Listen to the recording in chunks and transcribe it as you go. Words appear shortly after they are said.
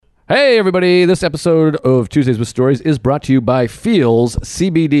Hey, everybody. This episode of Tuesdays with Stories is brought to you by Feels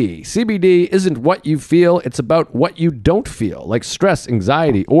CBD. CBD isn't what you feel, it's about what you don't feel, like stress,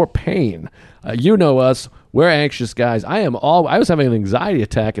 anxiety, or pain. You know us. We're anxious guys. I was having an anxiety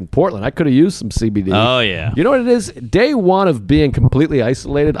attack in Portland. I could have used some CBD. Oh, yeah. You know what it is? Day one of being completely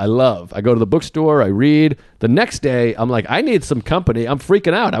isolated, I love. I go to the bookstore, I read. The next day, I'm like, I need some company. I'm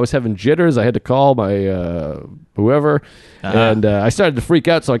freaking out. I was having jitters. I had to call my whoever. And I started to freak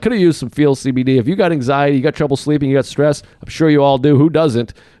out, so I could have used some Feels CBD. If you got anxiety, you got trouble sleeping, you got stress, I'm sure you all do. Who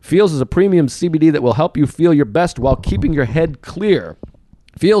doesn't? Feels is a premium CBD that will help you feel your best while keeping your head clear.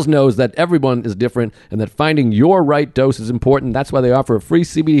 Feels knows that everyone is different and that finding your right dose is important. That's why they offer a free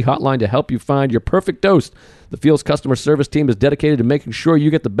CBD hotline to help you find your perfect dose. The Feels customer service team is dedicated to making sure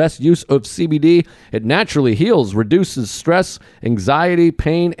you get the best use of CBD. It naturally heals, reduces stress, anxiety,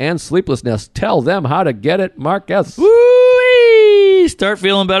 pain, and sleeplessness. Tell them how to get it, Marcus. Woo-wee! Start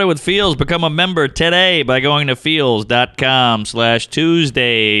feeling better with Feels. Become a member today by going to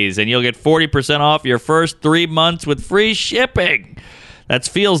feels.com/Tuesdays, and you'll get 40% off your first 3 months with free shipping. That's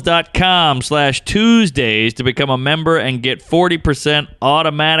feels.com/Tuesdays to become a member and get 40%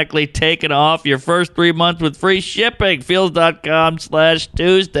 automatically taken off your first 3 months with free shipping.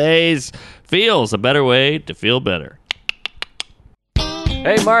 Feels.com/Tuesdays. Feels, a better way to feel better.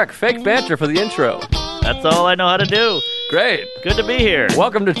 Hey, Mark, fake banter for the intro. That's all I know how to do. Great. Good to be here.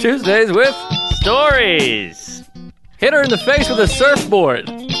 Welcome to Tuesdays with Stories. Hit her in the face with a surfboard.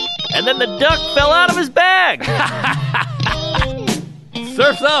 And then the duck fell out of his bag.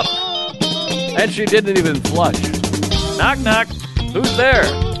 Surf's up. And she didn't even flush. Knock, knock. Who's there?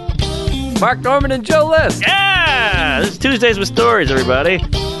 Mark Norman and Joe List. Yeah! This is Tuesdays with Stories, everybody.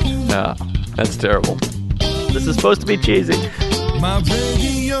 No, that's terrible. This is supposed to be cheesy. My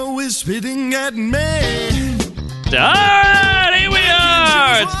radio is spitting at me. All right, here we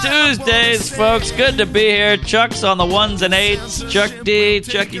are. It's Tuesdays, folks. Good to be here. Chuck's on the ones and eights. Chuck D,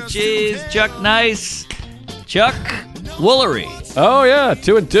 Chuck E. Cheese, Chuck Nice, Chuck Woolery. Oh, yeah,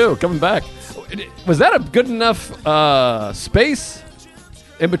 2 and 2, coming back. Was that a good enough space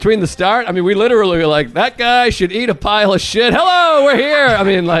in between the start? I mean, we literally were like, that guy should eat a pile of shit. Hello, we're here. I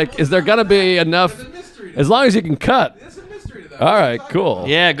mean, like, is there going to be enough? As long as you can cut. There's a mystery to that. All right, cool.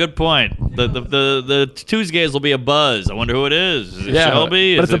 Yeah, good point. The Tuesdays will be a buzz. I wonder who it is. Is it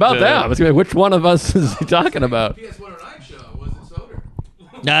Shelby? But Is it's about it, them. It's gonna be, which one of us is he talking about? PS109 show, was it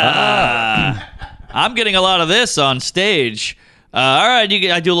Soder? I'm getting a lot of this on stage. All right,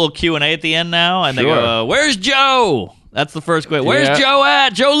 I do a little Q&A at the end now, and they Sure. go, "Where's Joe?" That's the first question. Where's Yeah. Joe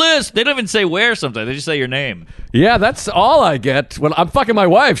at? Joe List. They don't even say where sometimes. They just say your name. Yeah, that's all I get when I'm fucking my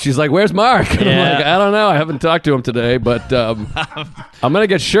wife. She's like, "Where's Mark?" And Yeah. I'm like, "I don't know. I haven't talked to him today, but I'm gonna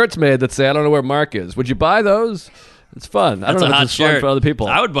get shirts made that say I don't know where Mark is. Would you buy those? It's fun. I That's don't a know if hot it's fun shirt for other people.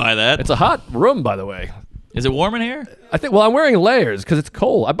 I would buy that. It's a hot room, by the way. Is it warm in here? I think. Well, I'm wearing layers because it's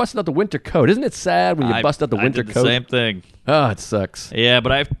cold. I busted out the winter coat. Isn't it sad when you bust out the winter I did coat? the same thing. Oh, it sucks. Yeah,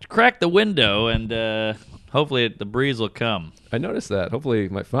 but I've cracked the window, and hopefully the breeze will come. I noticed that. Hopefully,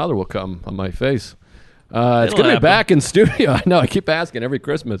 my father will come on my face. It's It'll good to be happen. back in studio. I know. I keep asking every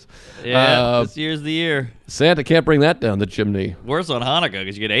Christmas. Yeah, this year's the year. Santa can't bring that down the chimney. Worse on Hanukkah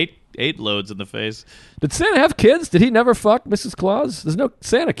because you get eight loads in the face. Did Santa have kids? Did he never fuck Mrs. Claus? There's no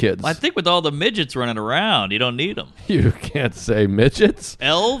Santa kids. I think with all the midgets running around, you don't need them. You can't say midgets.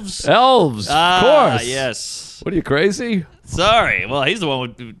 Elves? Elves, of course. Yes. What are you, crazy? Sorry. Well, he's the one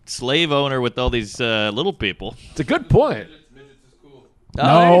with slave owner with all these little people. It's a good point.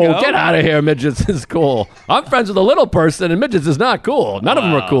 Oh, there you No, go. get out of here. Midgets is cool. I'm friends with a little person, and midgets is not cool. None of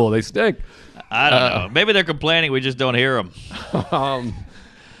them are Wow. cool. They stink. I don't know. Maybe they're complaining. We just don't hear them.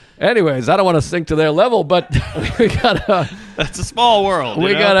 Anyways, I don't want to sink to their level, but we gotta That's a small world.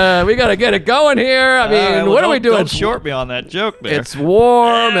 we gotta get it going here. I mean, what are we doing? Don't short me on that joke there. It's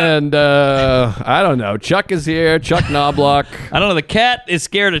warm, and I don't know. Chuck is here. Chuck Knobloch. I don't know. The cat is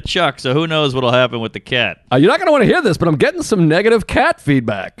scared of Chuck, so who knows what'll happen with the cat. You're not gonna want to hear this, but I'm getting some negative cat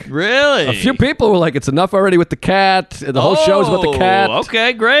feedback. Really? A few people were like, "It's enough already with the cat." The whole show is about the cat.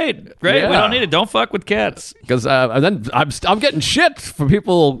 Okay, great. We Yeah. don't need it. Don't fuck with cats. Because and then I'm getting shit from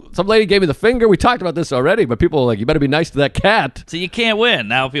people. Some lady gave me the finger. We talked about this already, but people were like, "You better be nice to that cat." So you can't win.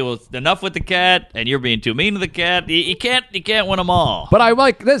 Now people, enough with the cat, and you're being too mean to the cat. You can't win them all. But I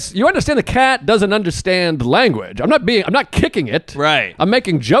like this. You understand the cat doesn't understand language. I'm not kicking it. Right. I'm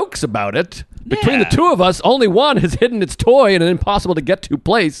making jokes about it. Between Yeah. the two of us, only one has hidden its toy in an impossible to get to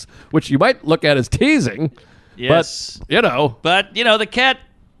place, which you might look at as teasing. Yes. But, you know. But, the cat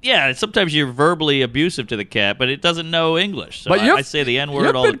Yeah, sometimes you're verbally abusive to the cat, but it doesn't know English. So But I say the N-word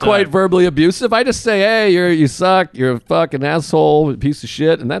You've all the been time. quite verbally abusive. I just say, hey, you suck. You're a fucking asshole, piece of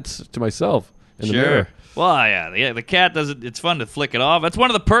shit. And that's to myself in the mirror. Well, yeah, the cat doesn't. It's fun to flick it off. That's one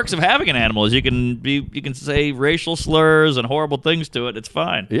of the perks of having an animal is you can say racial slurs and horrible things to it. It's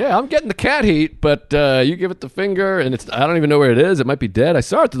fine. Yeah, I'm getting the cat heat, but you give it the finger, and I don't even know where it is. It might be dead. I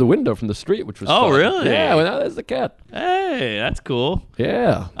saw it through the window from the street, which was fun. Really? Yeah, well, there's the cat. Hey, that's cool.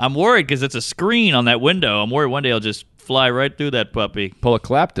 Yeah. I'm worried because it's a screen on that window. I'm worried one day I'll just fly right through that puppy. Pull a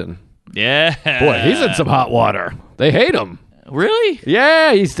Clapton. Yeah. Boy, he's in some hot water. They hate him. Really?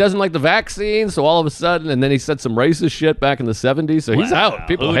 Yeah, he doesn't like the vaccine, so all of a sudden, and then he said some racist shit back in the 70s, so he's Wow. out.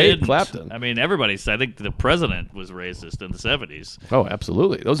 People Who hate didn't? Clapton. I mean, I think the president was racist in the 70s. Oh,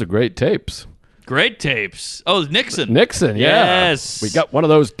 absolutely. Those are great tapes. Great tapes. Oh, Nixon. Nixon, yeah. Yes. We got one of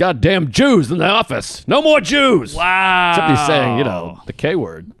those goddamn Jews in the office. No more Jews. Wow. Except he's saying, the K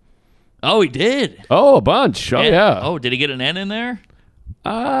word. Oh, he did. Oh, a bunch. Oh, yeah. Oh, did he get an N in there? We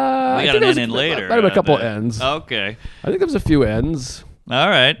We got an N in later. Might have been a couple N's. Okay. I think there was a few N's. All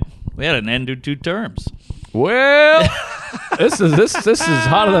right. We had an N do 2 terms. Well, this is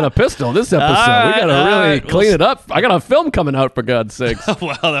hotter than a pistol. This episode, we gotta all really right. clean it up. I got a film coming out for God's sakes.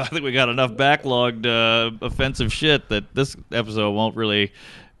 Well, I think we got enough backlogged offensive shit that this episode won't really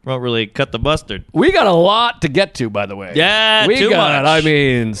cut the mustard. We got a lot to get to, by the way. Yeah, we too got. much. I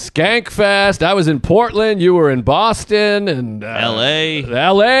mean, Skankfest. I was in Portland. You were in Boston and L.A.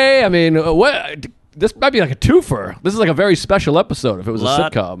 L.A. I mean, what? This might be like a twofer. This is like a very special episode if it was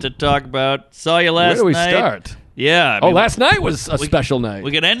Lot a sitcom. to talk about. Saw you last Where do we night. start? Yeah. I mean, Last night was a special night.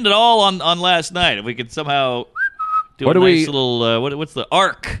 We could end it all on last night if we could somehow do What a do nice we- little what's the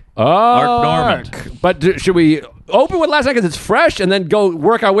arc? Oh, Ark Normand. But should we open with last night because it's fresh and then go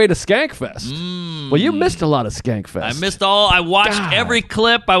work our way to Skankfest? Well, you missed a lot of Skankfest. I missed all. I watched God. every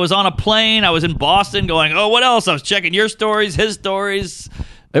clip. I was on a plane. I was in Boston going, oh, what else? I was checking your stories, his stories.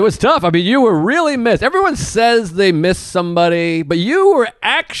 It was tough. I mean, you were really missed. Everyone says they miss somebody, but you were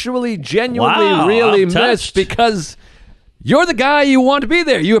actually genuinely Wow, really I'm missed touched. because you're the guy you want to be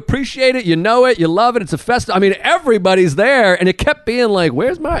there. You appreciate it. You know it. You love it. It's a festival. I mean, everybody's there, and it kept being like,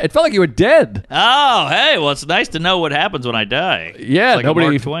 where's my... It felt like you were dead. Oh, hey, well, it's nice to know what happens when I die. Yeah, It's like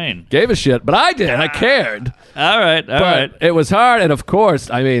nobody Mark Twain. gave a shit, but I did. I cared. All right, all right. But it was hard, and of course,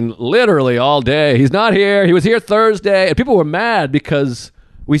 I mean, literally all day. He's not here. He was here Thursday, and people were mad because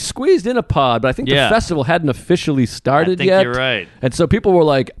we squeezed in a pod, but I think Yeah. the festival hadn't officially started I think yet. you're right. And so people were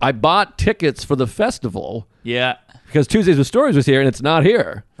like, I bought tickets for the festival Yeah, because Tuesdays with Stories was here, and it's not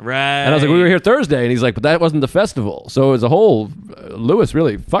here. right. And I was like, we were here Thursday, and he's like, but that wasn't the festival. So as a whole, Lewis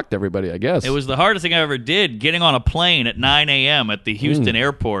really fucked everybody, I guess. It was the hardest thing I ever did, getting on a plane at 9 a.m. at the Houston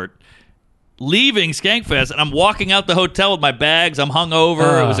airport, leaving Skankfest, and I'm walking out the hotel with my bags. I'm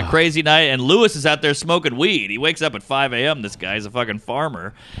hungover. It was a crazy night, and Lewis is out there smoking weed. He wakes up at 5 a.m., this guy. He's a fucking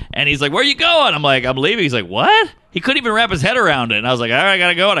farmer. And he's like, where are you going? I'm like, I'm leaving. He's like, what? He couldn't even wrap his head around it. And I was like, all right, I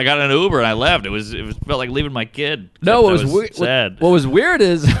gotta go. And I got in an Uber, and I left. It felt like leaving my kid. No, it Except was I weird. sad. What was weird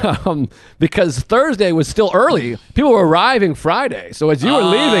is because Thursday was still early, people were arriving Friday. So as you were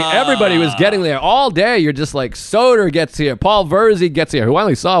leaving, everybody was getting there all day. You're just like, Soder gets here, Paul Verzi gets here, who I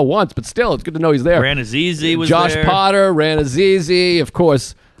only saw once, but still, it's good to know he's there. Ranazizi was Josh there. Potter, Ranazizi, of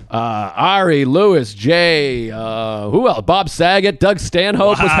course, Ari, Lewis, Jay, who else? Bob Saget, Doug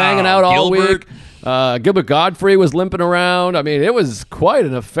Stanhope was Wow, hanging out all Gilbert. week. Gilbert Godfrey was limping around. I mean, it was quite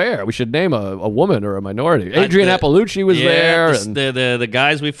an affair. We should name a woman or a minority. Adrian the- Appalucci was there. The, and- the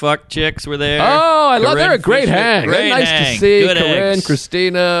guys we fucked chicks were there. Oh, I love. They're a Corinne great Fisher, hang. Great They're nice hang. to see. Good Corinne, eggs.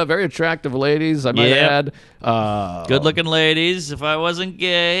 Christina, very attractive ladies, I might Yep. add. Good-looking ladies. If I wasn't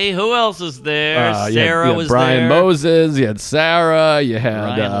gay, who else was there? you had- Sarah you had was Brian there. Moses. You had Sarah. You had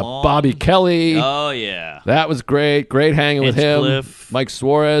Ryan Long. Bobby Kelly. Oh yeah. That was great. Great hanging with him. Hinchcliffe. Mike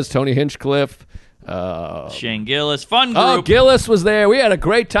Suarez, Tony Hinchcliffe. Shane Gillis. Fun group. Oh, Gillis was there. We had a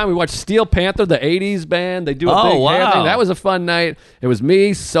great time. We watched Steel Panther, the 80s band. They do a Oh, big hair wow. thing. That was a fun night. It was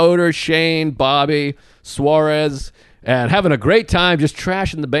me, Soder, Shane, Bobby, Suarez, and having a great time just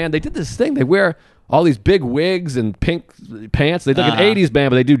trashing the band. They did this thing. They wear all these big wigs and pink pants. They look an 80s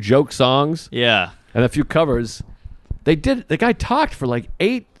band, but they do joke songs Yeah. and a few covers. The guy talked for like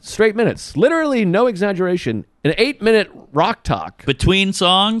 8 straight minutes. Literally, no exaggeration. An 8-minute rock talk. Between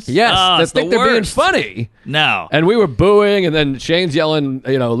songs. Yes, oh, they it's think the they're being worst. funny. No. And we were booing, and then Shane's yelling,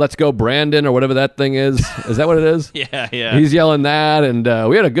 let's go Brandon, or whatever that thing is. Is that what it is? Yeah, yeah. He's yelling that, and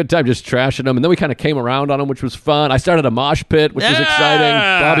we had a good time just trashing him. And then we kind of came around on him, which was fun. I started a mosh pit, which was Yeah!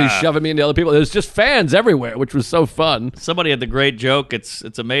 exciting. Bobby shoving me into other people. There's just fans everywhere, which was so fun. Somebody had the great joke. It's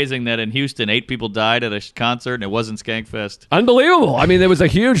amazing that in Houston, 8 people died at a concert, and it wasn't Skankfest. Unbelievable. I mean, there was a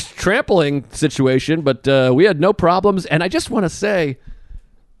huge huge trampling situation, but we had no problems. And I just want to say,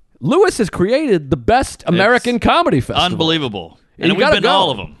 Lewis has created the best American comedy festival. Unbelievable. And you we've gotta been to go.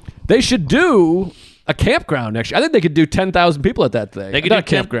 all of them. They should do a campground next year. I think they could do 10,000 people at that thing. They could Not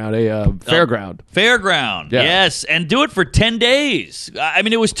do a campground, a fairground. Fairground, Yeah. yes. And do it for 10 days. I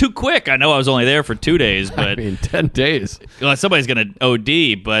mean, it was too quick. I know I was only there for 2 days, but I mean, 10 days. well, somebody's going to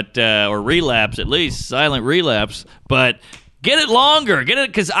OD, but or relapse at least, silent relapse. But get it longer. Get it,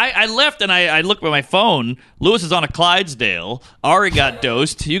 because I left and I looked at my phone. Lewis is on a Clydesdale. Ari got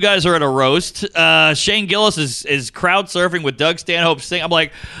dosed. You guys are at a roast. Shane Gillis is crowd surfing with Doug Stanhope singing. I'm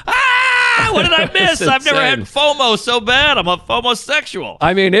like, what did I miss? It's I've never had insane. FOMO so bad. I'm a FOMO-sexual.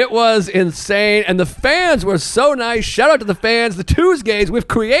 I mean, it was insane, and the fans were so nice. Shout out to the fans, the Tuesdays. We've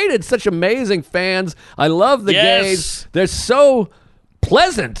created such amazing fans. I love the Yes. gays. They're so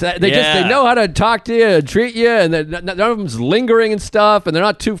pleasant. They know how to talk to you and treat you, and none of them's lingering and stuff, and they're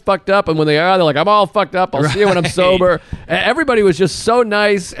not too fucked up. And when they are, they're like, I'm all fucked up. I'll see you when I'm Right. sober. And everybody was just so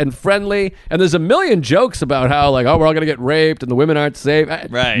nice and friendly. And there's a million jokes about how, like, oh, we're all going to get raped and the women aren't safe.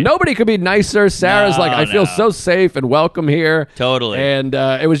 Right. Nobody could be nicer. Sarah's No, like, I feel no. so safe and welcome here. Totally. And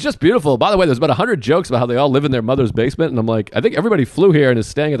it was just beautiful. By the way, there's about 100 jokes about how they all live in their mother's basement. And I'm like, I think everybody flew here and is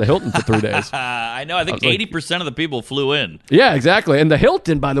staying at the Hilton for 3 days. I know. I think I was like- 80% of the people flew in. Yeah, exactly. And the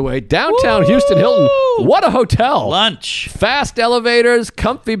Hilton, by the way, downtown Houston Hilton. What a hotel. Lunch. Fast elevators,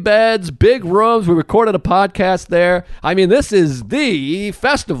 comfy beds, big rooms. We recorded a podcast there. I mean, this is the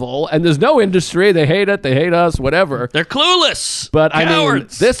festival, and there's no industry. They hate it. They hate us, whatever. They're clueless. But I mean,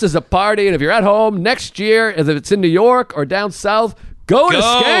 Cowards. this is a party, and if you're at home next year, if it's in New York or down south, go to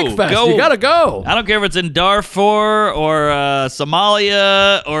Skankfest. Go. You gotta go. I don't care if it's in Darfur or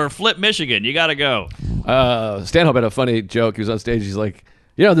Somalia or Flip, Michigan. You got to go. Stanhope had a funny joke. He was on stage. He's like,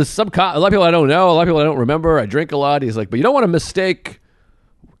 you know, there's a lot of people I don't know, a lot of people I don't remember. I drink a lot. He's like, but you don't want to mistake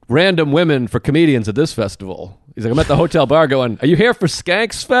random women for comedians at this festival. He's like, I'm at the hotel bar going, are you here for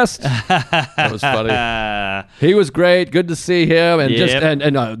Skanks Fest? That was funny. He was great. Good to see him. And Yep. just and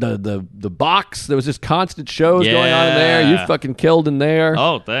the box. There was just constant shows going on in there. Yeah. You fucking killed in there.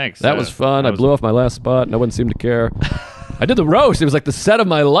 Oh, thanks. That was fun. I blew off my last spot. No one seemed to care. I did the roast. It was like the set of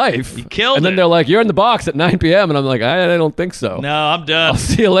my life. You killed And then it. they're like, you're in the box at 9 p.m. And I'm like, I don't think so. No, I'm done. I'll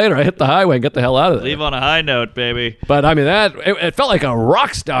see you later. I hit the highway and get the hell out of there. Leave on a high note, baby. But I mean, it felt like a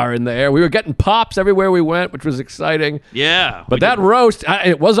rock star in there. We were getting pops everywhere we went, which was exciting. Yeah. But that roast,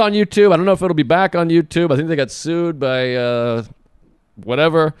 it was on YouTube. I don't know if it'll be back on YouTube. I think they got sued by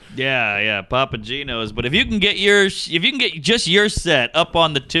whatever. Yeah, Papa Gino's. But if you can get just your set up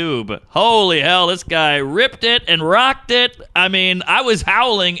on the tube, holy hell, this guy ripped it and rocked it. I mean, I was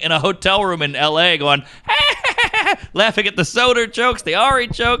howling in a hotel room in L.A. going, laughing at the Soder jokes, the Ari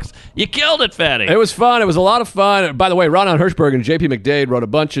jokes. You killed it, Fatty. It was fun. It was a lot of fun. By the way, Ronan Hirschberg and JP McDade wrote a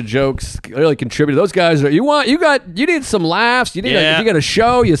bunch of jokes. Really contributed. Those guys you need some laughs. You need Yeah. if you get a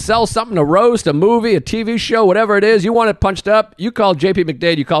show, you sell something, a roast, a movie, a TV show, whatever it is. You want it punched up. You call JP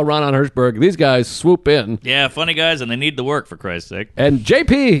McDade. You call Ronan Hirschberg. These guys swoop in. Yeah, funny guys, and they need the work, for Christ's sake. And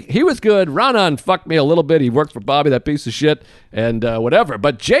JP, he was good. Ronan fucked me a little bit. He worked for Bobby, that piece of shit, and whatever.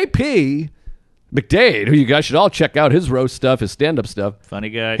 But JP McDade, who you guys should all check out his roast stuff, his stand-up stuff. Funny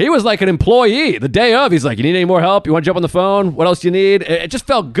guy. He was like an employee. The day of, he's like, you need any more help? You want to jump on the phone? What else do you need? It just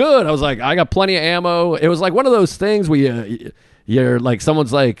felt good. I was like, I got plenty of ammo. It was like one of those things where you're like,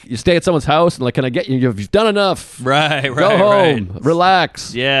 someone's like, you stay at someone's house and like, can I get you? You've done enough. Right, Go home. right.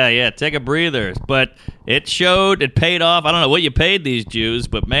 Relax. Yeah, take a breather. But it showed, it paid off. I don't know what you paid these Jews,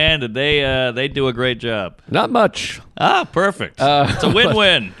 but man, did they do a great job. Not much. Perfect. It's a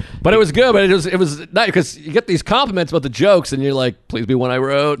win-win. But it was good. But it was nice because you get these compliments about the jokes, and you're like, "Please be one I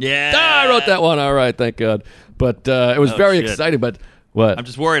wrote." Yeah. I wrote that one. All right, thank God. But it was very shit. exciting. But what? I'm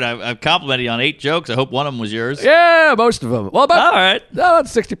just worried. I've complimented you on 8 jokes. I hope one of them was yours. Yeah, most of them. Well, All about right.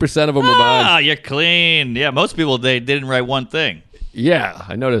 60% of them were Ah, mine. you're clean. Yeah, most people, they didn't write one thing. Yeah,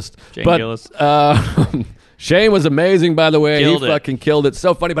 I noticed. Shane but Gillis. Shane was amazing, by the way. Killed he it. fucking killed it.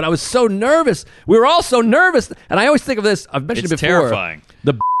 So funny. But I was so nervous. We were all so nervous. And I always think of this. I've mentioned It's it before. terrifying.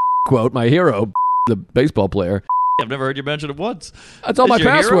 The quote, my hero, the baseball player. I've never heard you mention it once. That's all my Is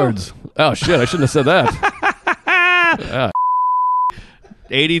your hero? passwords. Oh, shit. I shouldn't have said that.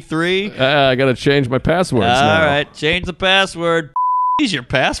 83. I got to change my passwords now. All right, change the password. Is your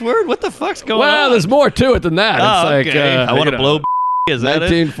password? What the fuck's going Well, on? there's more to it than that. Oh, It's like, okay. I want to blow. Is that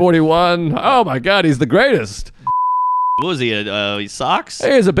it? 1941. Oh, my God. He's the greatest. What was he? Socks?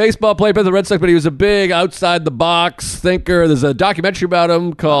 He was a baseball player for the Red Sox, but he was a big outside-the-box thinker. There's a documentary about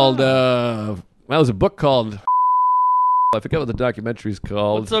him called, there's a book called, I forget what the documentary's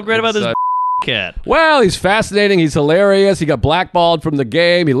called. What's so great about this? cat? Well, he's fascinating. He's hilarious. He got blackballed from the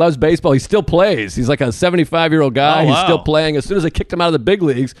game. He loves baseball. He still plays. He's like a 75-year-old guy. Oh, He's wow. still playing. As soon as they kicked him out of the big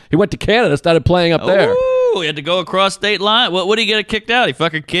leagues, he went to Canada, started playing up there. Ooh, he had to go across state line. What did he get kicked out? He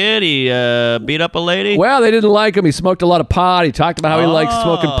fuck a kid? He beat up a lady? Well, they didn't like him. He smoked a lot of pot. He talked about how he liked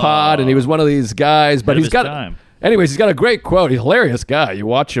smoking pot, and he was one of these guys. But Ahead of he's his got, time. anyways, he's got a great quote. He's a hilarious guy. You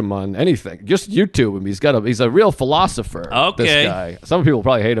watch him on anything. Just YouTube him. He's a real philosopher. Okay. This guy. Some people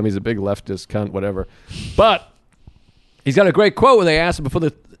probably hate him. He's a big leftist cunt, whatever. But he's got a great quote when they asked him before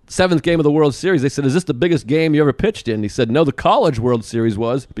the 7th game of the World Series. They said, "Is this the biggest game you ever pitched in?" He said, "No, the College World Series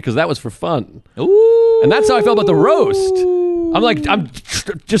was, because that was for fun." Ooh. And that's how I felt about the roast. I'm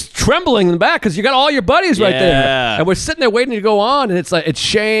just trembling in the back because you got all your buddies right there, Yeah. and we're sitting there waiting to go on, and it's like it's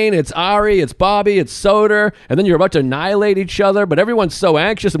Shane, it's Ari, it's Bobby, it's Soder, and then you're about to annihilate each other, but everyone's so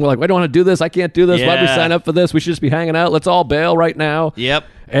anxious, and we're like, "I don't want to do this. I can't do this. Why'd we Yeah. sign up for this? We should just be hanging out. Let's all bail right now." Yep.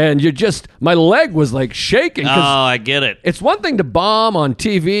 And my leg was like shaking Oh, because I get it. it's one thing to bomb on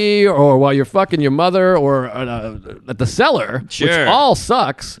TV or while you're fucking your mother or at the cellar, which Sure. all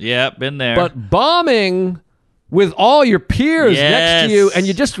sucks. Yep, been there. But bombing with all your peers next to you, Yes. and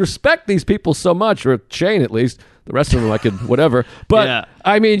you just respect these people so much, or Shane at least. The rest of them I could whatever. But Yeah.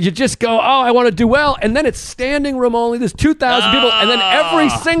 I mean, you just go, "Oh, I want to do well," and then it's standing room only. There's 2,000 people, and then every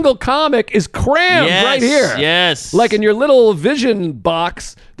single comic is crammed yes, right here. Yes. Like in your little vision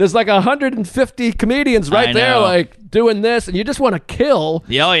box, there's like 150 comedians right I there, know. like doing this, and you just want to kill.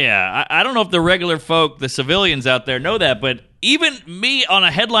 Yeah, oh, yeah. I don't know if the regular folk, the civilians out there, know that, but even me on a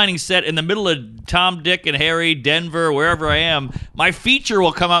headlining set in the middle of Tom, Dick, and Harry, Denver, wherever I am, my feature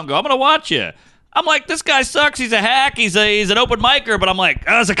will come out and go, "I'm going to watch you." I'm like, this guy sucks. He's a hack. He's an open micer. But I'm like,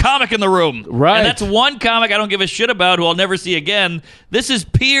 there's a comic in the room. Right. And that's one comic I don't give a shit about who I'll never see again. This is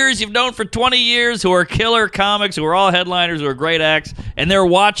peers you've known for 20 years who are killer comics, who are all headliners, who are great acts, and they're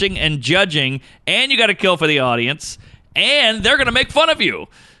watching and judging, and you got to kill for the audience, and they're going to make fun of you.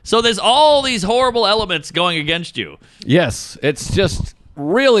 So there's all these horrible elements going against you. Yes, it's just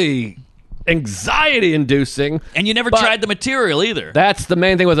really anxiety-inducing. And you never But tried the material either. That's the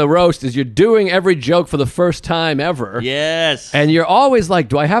main thing with a roast is you're doing every joke for the first time ever. Yes. And you're always like,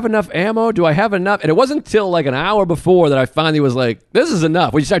 do I have enough ammo? Do I have enough? And it wasn't until like an hour before that I finally was like, this is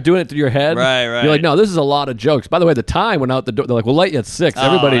enough. When you start doing it through your head, Right, right. you're like, no, this is a lot of jokes. By the way, the time went out the door. They're like, we'll let you at 6.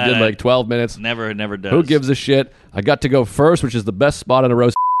 Everybody did like 12 minutes. Never does. Who gives a shit? I got to go first, which is the best spot on a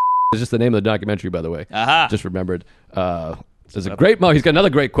roast. It's just the name of the documentary, by the way. Aha. Just remembered. There's a great He's got another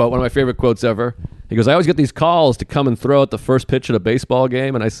great quote, one of my favorite quotes ever. He goes, I always get these calls to come and throw out the first pitch at a baseball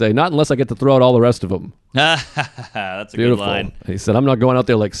game, and I say, not unless I get to throw out all the rest of them. That's a Beautiful. good line. And he said, I'm not going out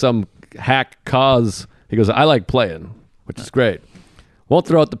there like some hack cause. He goes, I like playing, which is great. Won't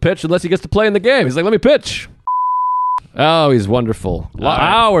throw out the pitch unless he gets to play in the game. He's like, let me pitch. Oh, he's wonderful. right.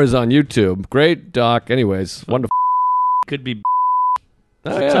 Hours on YouTube. Great doc. Anyways, wonderful. Could be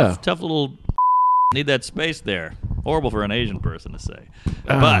Oh, yeah. tough little. Need that space there. Horrible for an Asian person to say.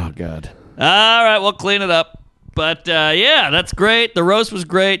 Oh, But God. all right, we'll clean it up. But yeah, that's great. The roast was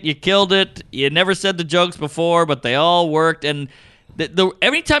great. You killed it. You never said the jokes before, but they all worked. And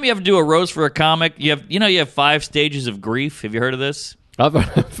every time you have to do a roast for a comic, you have 5 stages of grief. Have you heard of this? I'm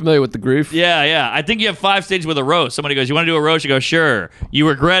familiar with the grief. Yeah. I think you have 5 stages with a roast. Somebody goes, you want to do a roast? You go, sure. You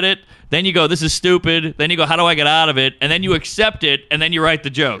regret it. Then you go, this is stupid. Then you go, how do I get out of it? And then you accept it, and then you write the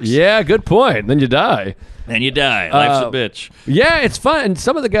jokes. Yeah, good point. Then you die. And you die. Life's a bitch. Yeah, it's fun. And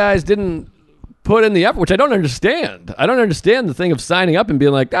some of the guys didn't put in the effort, which I don't understand. I don't understand the thing of signing up and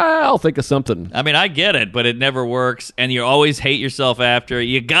being like, I'll think of something. I mean, I get it, but it never works, and you always hate yourself after.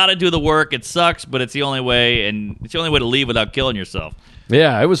 You got to do the work. It sucks, but it's the only way, and it's the only way to leave without killing yourself.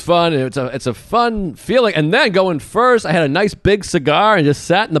 Yeah, it was fun. It's a fun feeling. And then going first, I had a nice big cigar and just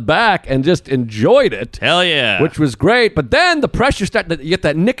sat in the back and just enjoyed it. Hell yeah. Which was great. But then the pressure started, you get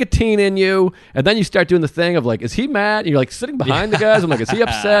that nicotine in you, and then you start doing the thing of like, is he mad? And you're like sitting behind the guys. I'm like, is he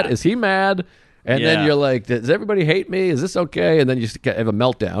upset? Is he mad? And then Yeah. you're like, does everybody hate me? Is this okay? And then you just have a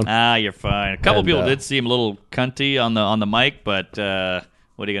meltdown. You're fine. A couple And, people did seem a little cunty on the mic, but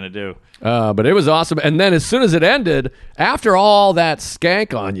what are you going to do? But it was awesome. And then as soon as it ended, after all that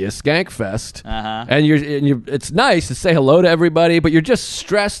skank on you, Skank Fest, and you, it's nice to say hello to everybody, but you're just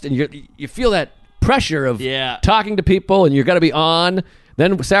stressed and you feel that pressure of Yeah. talking to people, and you got to be on.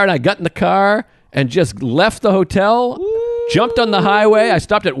 Then Sarah and I got in the car and just left the hotel. Jumped on the highway. I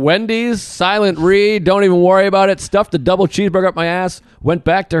stopped at Wendy's, silent read, don't even worry about it. Stuffed a double cheeseburger up my ass. Went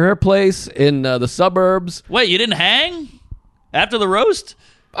back to her place in the suburbs. Wait, you didn't hang after the roast?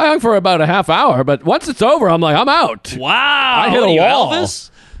 I hung for about a half hour, but once it's over, I'm like, I'm out. Wow. I hit What a are you, wall. Elvis?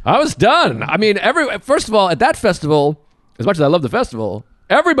 I was done. I mean, first of all, at that festival, as much as I love the festival,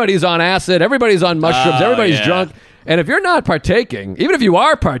 everybody's on acid, everybody's on mushrooms, Oh, everybody's yeah. drunk. And if you're not partaking, even if you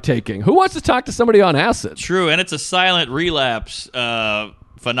are partaking, who wants to talk to somebody on acid? True, and it's a silent relapse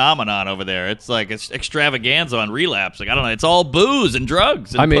phenomenon over there. It's like it's extravaganza on relapse. Like I don't know, it's all booze and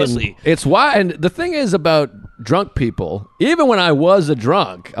drugs and pussy. It's why. And the thing is about drunk people, even when I was a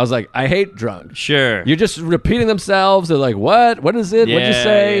drunk, I was like, I hate drunk. Sure. You're just repeating themselves. They're like, what? What is it? What'd you Yeah,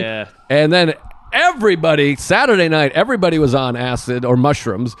 say? yeah. And then everybody, Saturday night, everybody was on acid or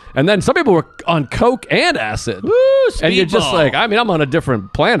mushrooms. And then some people were on coke and acid. Woo, and you're just speedball. like, I mean, I'm on a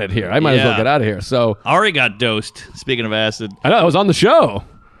different planet here. I might as well Yeah. get out of here. So Ari got dosed. Speaking of acid. I know, I was on the show.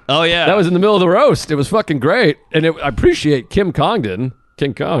 Oh yeah. That was in the middle of the roast. It was fucking great. And I appreciate Kim Congdon,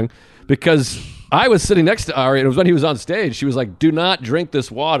 King Kong, because I was sitting next to Ari, and it was when he was on stage. She was like, do not drink this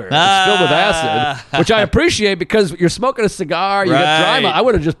water. It's filled with acid, which I appreciate because you're smoking a cigar, you get dry Right. mouth. I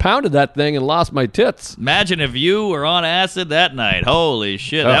would have just pounded that thing and lost my tits. Imagine if you were on acid that night. Holy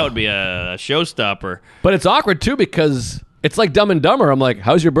shit, that would be a showstopper. But it's awkward, too, because it's like Dumb and Dumber. I'm like,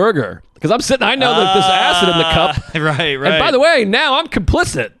 how's your burger? Because I'm sitting, I know that there's acid in the cup. Right, right. And by the way, now I'm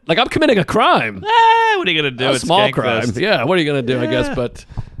complicit. Like, I'm committing a crime. what are you gonna do? A It's small Skankfest. crime. Yeah, what are you going to do, I guess?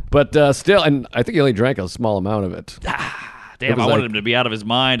 But still, and I think he only drank a small amount of it. Damn, was I wanted like- him to be out of his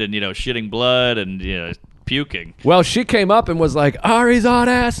mind and shitting blood and puking. Well, she came up and was like, Ari's on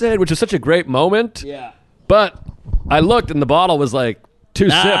acid, which is such a great moment. Yeah. But I looked and the bottle was like 2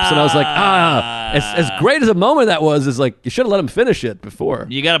 sips, and I was like, as great as a moment that was, is like, you should have let him finish it before.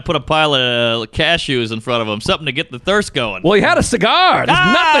 You got to put a pile of cashews in front of him, something to get the thirst going. Well, he had a cigar.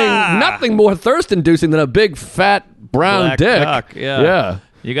 There's nothing more thirst-inducing than a big, fat, brown Black dick. cock, yeah. Yeah.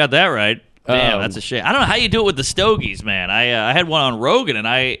 You got that right. Damn, that's a shame. I don't know how you do it with the stogies, man. I had one on Rogan, and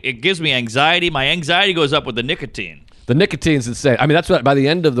it gives me anxiety. My anxiety goes up with the nicotine. The nicotine's insane. I mean, that's what, by the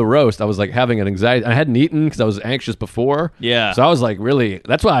end of the roast, I was like having an anxiety. I hadn't eaten because I was anxious before. Yeah. So I was like, really,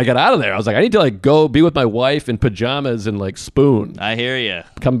 that's why I got out of there. I was like, I need to like go be with my wife in pajamas and like spoon. I hear you.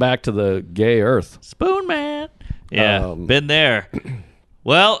 Come back to the gay earth. Spoon man. Yeah, Um, been there.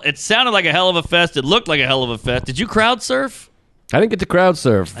 Well, it sounded like a hell of a fest. It looked like a hell of a fest. Did you crowd surf? I didn't get to crowd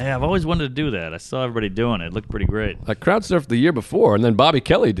surf. Yeah, I've always wanted to do that. I saw everybody doing it. It looked pretty great. I crowd surfed the year before, and then Bobby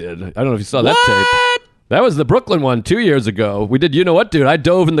Kelly did. I don't know if you saw that tape. What? That was the Brooklyn one 2 years ago. We did, you know what, dude? I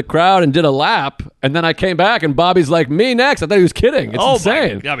dove in the crowd and did a lap, and then I came back, and Bobby's like, me next. I thought he was kidding. It's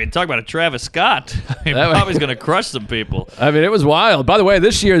insane. I mean, talk about a Travis Scott. I mean, That was- Bobby's going to crush some people. I mean, it was wild. By the way,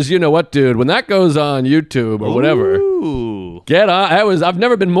 this year's You Know What, dude, when that goes on YouTube or whatever, Ooh. get on. I've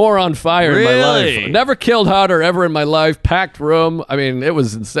never been more on fire in my Really? life. Never killed harder ever in my life. Packed room. I mean, it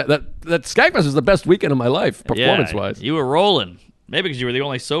was insane. That Skankfest was the best weekend of my life, performance-wise. Yeah, you were rolling. Maybe because you were the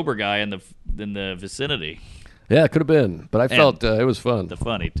only sober guy in the vicinity. Yeah, it could have been, but I felt it was fun. The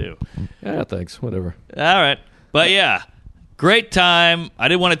funny, too. Yeah, thanks. Whatever. All right. But yeah, great time. I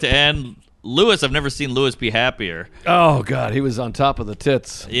didn't want it to end. Lewis, I've never seen Lewis be happier. Oh God, he was on top of the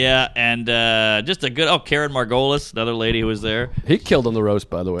tits. Yeah, and just a good. Oh, Karen Margolis, another lady who was there. He killed on the roast,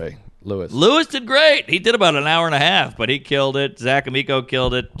 by the way, Lewis. Lewis did great. He did about an hour and a half, but he killed it. Zach Amico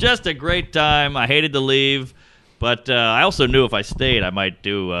killed it. Just a great time. I hated to leave, but I also knew if I stayed, I might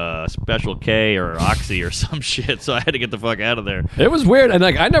do Special K or Oxy or some shit. So I had to get the fuck out of there. It was weird, and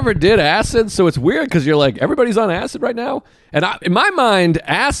like I never did acid, so it's weird because you're like everybody's on acid right now, and in my mind,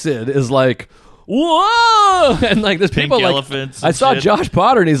 acid is like. Whoa! And like there's people like elephants I and saw shit. Josh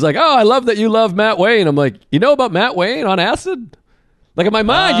Potter and he's like, "Oh, I love that you love Matt Wayne." I'm like, "You know about Matt Wayne on acid?" Like in my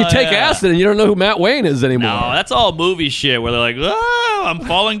mind, you take yeah. acid and you don't know who Matt Wayne is anymore. No, that's all movie shit where they're like, "Oh, I'm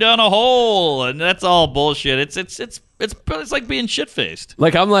falling down a hole," and that's all bullshit. It's like being shit faced.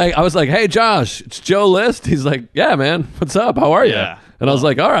 Like I was like, "Hey, Josh, it's Joe List." He's like, "Yeah, man, what's up? How are you?" Yeah. And I was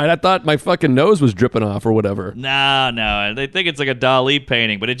like, "All right, I thought my fucking nose was dripping off or whatever." No, they think it's like a Dali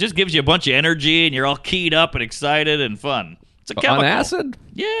painting, but it just gives you a bunch of energy and you're all keyed up and excited and fun. It's a chemical. On acid?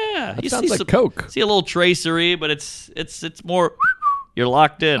 Yeah, That sounds like Coke. See a little tracery, but it's more. You're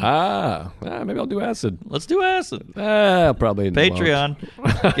locked in. Maybe I'll do acid. Let's do acid. Probably won't.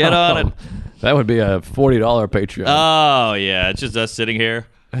 Patreon, get on it. That would be a $40 Patreon. Oh yeah, it's just us sitting here.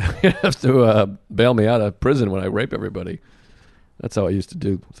 You have to bail me out of prison when I rape everybody. That's how I used to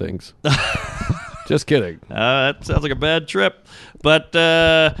do things. Just kidding. That sounds like a bad trip, but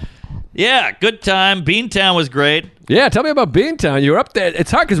yeah, good time. Beantown was great. Yeah, tell me about Beantown. You were up there. It's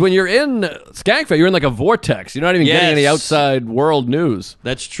hard because when you're in Skankfest, you're in like a vortex. You're not even getting any Yes. outside world news.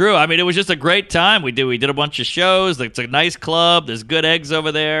 That's true. I mean, it was just a great time. We did a bunch of shows. It's a nice club. There's good eggs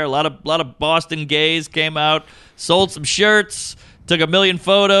over there. A lot of Boston gays came out, sold some shirts, Took 1 million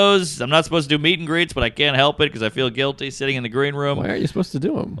photos. I'm not supposed to do meet and greets, but I can't help it because I feel guilty sitting in the green room. Why aren't you supposed to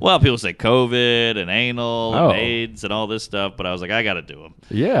do them? Well, people say COVID and anal Oh. and AIDS and all this stuff, but I was like, I got to do them.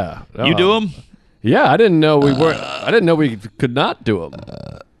 Yeah. You do them? Yeah, I didn't know we were. I didn't know we could not do them.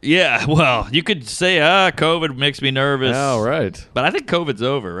 Yeah, well, you could say, COVID makes me nervous. Oh, right. But I think COVID's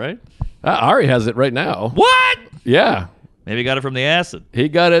over, right? Ari has it right now. What? Yeah. Maybe he got it from the acid. He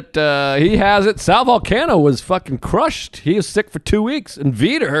got it. He has it. Sal Volcano was fucking crushed. He was sick for 2 weeks. And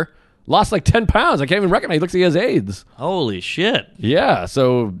Vitor lost like 10 pounds. I can't even recognize. He looks like he has AIDS. Holy shit. Yeah,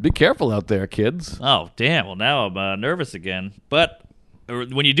 so be careful out there, kids. Oh, damn. Well, now I'm nervous again. But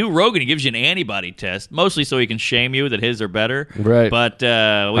when you do Rogan, he gives you an antibody test, mostly so he can shame you that his are better. Right. But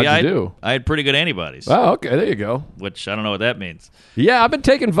How'd you do? I had pretty good antibodies, Oh, okay. There you go. which I don't know what that means. Yeah, I've been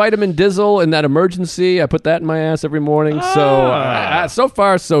taking vitamin Dizzle in that emergency. I put that in my ass every morning. So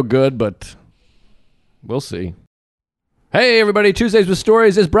far, so good, but we'll see. Hey, everybody. Tuesdays with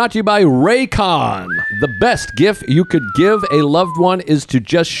Stories is brought to you by Raycon. The best gift you could give a loved one is to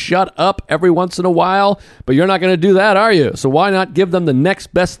just shut up every once in a while, but you're not going to do that, are you? So why not give them the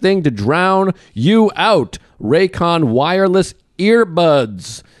next best thing to drown you out? Raycon wireless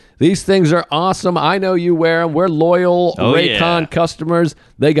earbuds. These things are awesome. I know you wear them. We're loyal Raycon customers.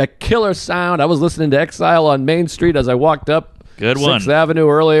 They got killer sound. I was listening to Exile on Main Street as I walked up Good one. 6th Avenue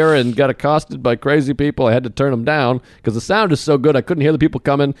earlier and got accosted by crazy people. I had to turn them down because the sound is so good. I couldn't hear the people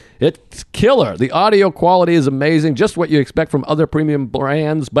coming. It's killer. The audio quality is amazing. Just what you expect from other premium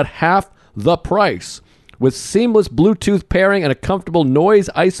brands, but half the price. With seamless Bluetooth pairing and a comfortable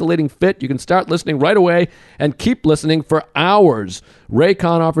noise-isolating fit, you can start listening right away and keep listening for hours.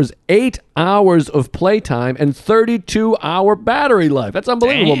 Raycon offers 8 hours of playtime and 32-hour battery life. That's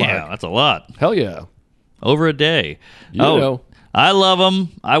unbelievable, Damn, Mark. that's a lot. Hell yeah. Over a day. You know. I love them.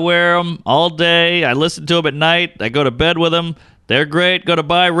 I wear them all day. I listen to them at night. I go to bed with them. They're great. Go to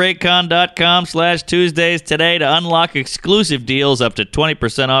buyraycon.com/Tuesdays today to unlock exclusive deals up to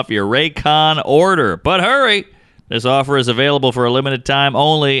 20% off your Raycon order. But hurry. This offer is available for a limited time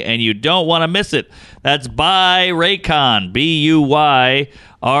only, and you don't want to miss it. That's buyraycon,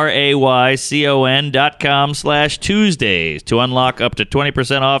 BUYRAYCON.com/Tuesdays to unlock up to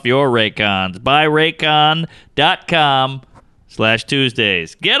 20% off your Raycons.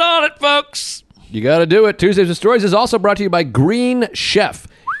 Buyraycon.com/Tuesdays. Get on it, folks. You got to do it. Tuesdays with Stories is also brought to you by Green Chef.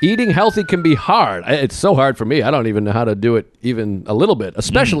 Eating healthy can be hard. It's so hard for me. I don't even know how to do it even a little bit,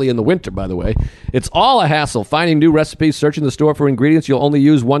 especially in the winter, by the way. It's all a hassle. Finding new recipes, searching the store for ingredients you'll only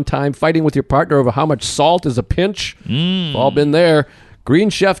use one time, fighting with your partner over how much salt is a pinch. We've all been there.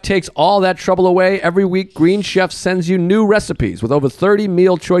 Green Chef takes all that trouble away. Every week, Green Chef sends you new recipes. With over 30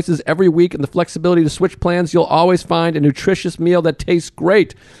 meal choices every week and the flexibility to switch plans, you'll always find a nutritious meal that tastes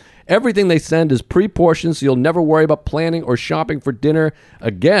great. Everything they send is pre-portioned, so you'll never worry about planning or shopping for dinner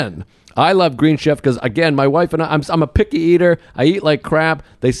again. I love Green Chef because, again, my wife and I'm a picky eater. I eat like crap.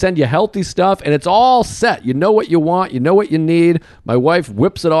 They send you healthy stuff, and it's all set. You know what you want. You know what you need. My wife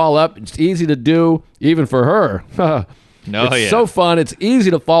whips it all up. It's easy to do, even for her. It's so fun. It's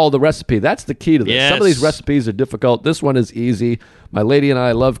easy to follow the recipe. That's the key to this. Yes. Some of these recipes are difficult. This one is easy. My lady and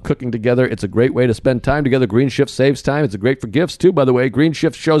I love cooking together. It's a great way to spend time together. Green Shift saves time. It's great for gifts, too, by the way. Green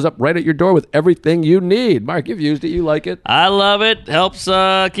Shift shows up right at your door with everything you need. Mark, you've used it. You like it? I love it. Helps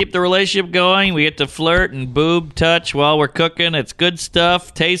keep the relationship going. We get to flirt and boob touch while we're cooking. It's good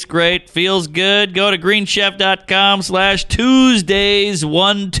stuff. Tastes great. Feels good. Go to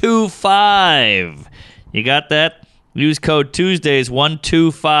greenchef.com/Tuesdays125. You got that? Use code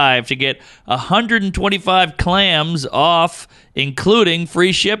Tuesdays125 to get 125 clams off, including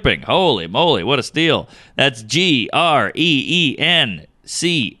free shipping. Holy moly, what a steal. That's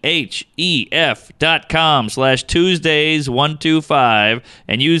GREENCHEF.com/Tuesdays125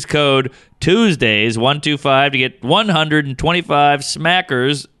 and use code Tuesdays125 to get 125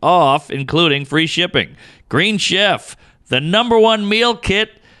 smackers off, including free shipping. Green Chef, the #1 meal kit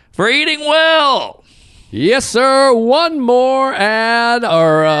for eating well. Yes, sir. One more ad,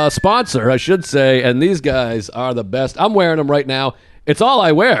 or sponsor, I should say, and these guys are the best. I'm wearing them right now. It's all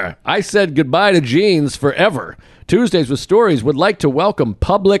I wear. I said goodbye to jeans forever. Tuesdays with Stories would like to welcome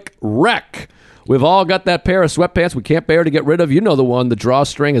Public Rec. We've all got that pair of sweatpants we can't bear to get rid of. You know the one. The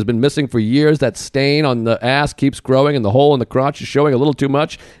drawstring has been missing for years. That stain on the ass keeps growing, and the hole in the crotch is showing a little too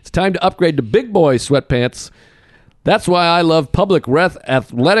much. It's time to upgrade to big boy sweatpants. That's why I love Public Rec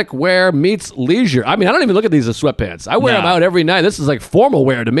athletic wear meets leisure. I mean, I don't even look at these as sweatpants. I wear them out every night. This is like formal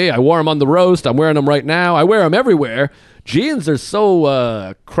wear to me. I wore them on the roast. I'm wearing them right now. I wear them everywhere. Jeans are so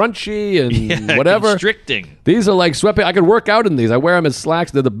crunchy and whatever. Constricting. These are like sweatpants. I could work out in these. I wear them as slacks.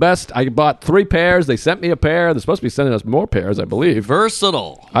 They're the best. I bought 3 pairs. They sent me a pair. They're supposed to be sending us more pairs, I believe.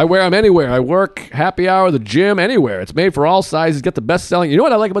 Versatile. I wear them anywhere. I work, happy hour, the gym, anywhere. It's made for all sizes. Get the best selling. You know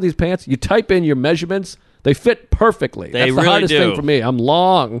what I like about these pants? You type in your measurements. They fit perfectly. That's the really hardest do. thing for me. I'm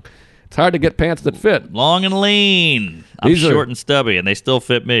long. It's hard to get pants that fit. Long and lean. I'm These are- short and stubby, and they still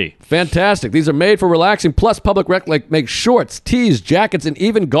fit me. Fantastic. These are made for relaxing. Plus, Public Rec makes shorts, tees, jackets, and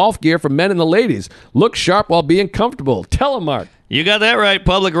even golf gear for men and the ladies. Look sharp while being comfortable. Tell them, Mark. You got that right.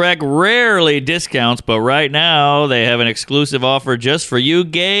 Public Rec rarely discounts, but right now they have an exclusive offer just for you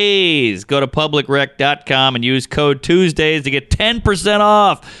gays. Go to publicrec.com and use code Tuesdays to get 10%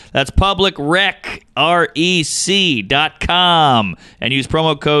 off. That's publicrec, REC.com, and use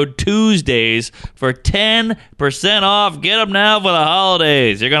promo code Tuesdays for 10% off. Get them now for the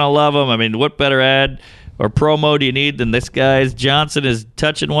holidays. You're going to love them. I mean, what better ad or promo do you need than this guy's? Johnson is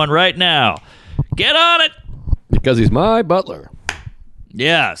touching one right now. Get on it. Because he's my butler.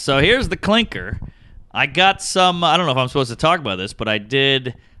 Yeah, so here's the clinker. I got some, I don't know if I'm supposed to talk about this, but I had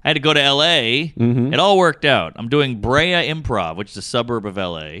to go to L.A. It all worked out. I'm doing Brea Improv, which is a suburb of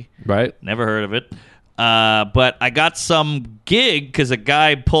L.A. Right. Never heard of it. But I got some gig because a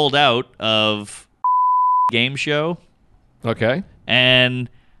guy pulled out of game show. Okay. And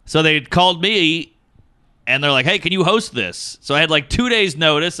so they called me, and they're like, hey, can you host this? So I had like 2 days'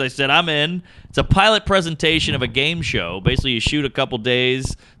 notice. I said, I'm in. It's a pilot presentation of a game show. Basically, you shoot a couple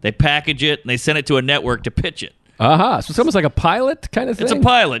days, they package it, and they send it to a network to pitch it. So it's almost like a pilot kind of thing? It's a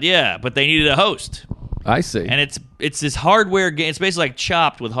pilot, yeah, but they needed a host. I see. And it's this hardware game. It's basically like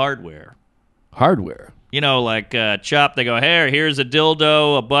Chopped with hardware. Hardware. You know, like Chopped, they go, here's a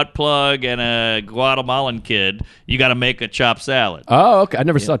dildo, a butt plug, and a Guatemalan kid. You got to make a chopped salad. Oh, okay. I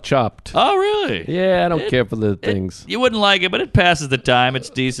never saw Chopped. Oh, really? Yeah, I don't care for the things. You wouldn't like it, but it passes the time. It's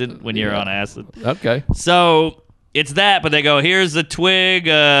decent when you're on acid. Okay. So it's that, but they go, here's a twig,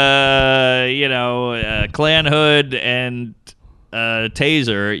 clan hood, and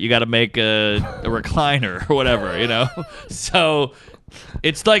taser. You got to make a recliner or whatever, you know? So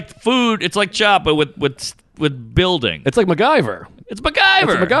it's like food. It's like Chop, but with building. It's like MacGyver. It's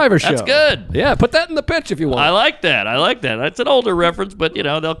MacGyver. It's a MacGyver show. That's good. Yeah, put that in the pitch if you want. I like that. That's an older reference, but,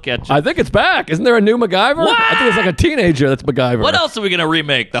 they'll catch it. I think it's back. Isn't there a new MacGyver? What? I think it's like a teenager that's MacGyver. What else are we going to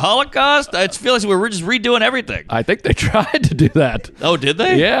remake? The Holocaust? It feels like we're just redoing everything. I think they tried to do that. Oh, did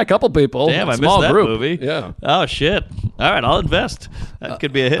they? Yeah, a couple people. Damn, I Small missed that group. movie. Yeah. Oh, shit. All right, I'll invest. That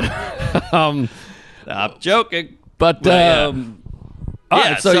could be a hit. I'm joking. But, yeah. all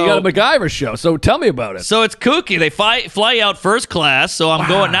Yeah, right, so you got a MacGyver show. So tell me about it. So it's kooky. They fly you out first class. So I'm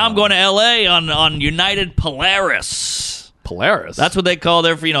going to L.A. on United Polaris. Polaris? That's what they call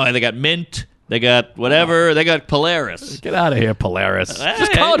their, they got Mint. They got whatever. They got Polaris. Get out of here, Polaris. Hey.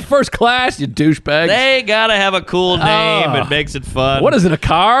 Just call it first class, you douchebag. They got to have a cool name. It makes it fun. What is it, a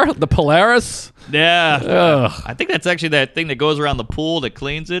car? The Polaris? Yeah. Ugh. I think that's actually that thing that goes around the pool that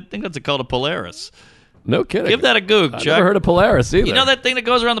cleans it. I think that's called a Polaris. No kidding. Give that a goog, I've Chuck. never heard of Polaris either. You know that thing that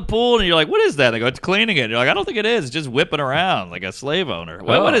goes around the pool, and you're like, what is that? They go, it's cleaning it. You're like, I don't think it is. It's just whipping around like a slave owner.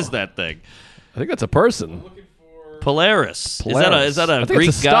 What is that thing? I think that's a person. Polaris. Polaris. Is that a I think Greek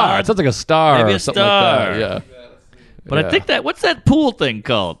it's a star. god? It sounds like a star Maybe a or something like star. that. Yeah. But Yeah. I think what's that pool thing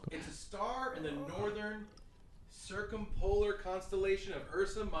called? It's a star in the northern circumpolar constellation of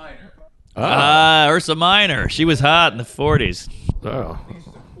Ursa Minor. Ursa Minor. She was hot in the 40s. Oh. It's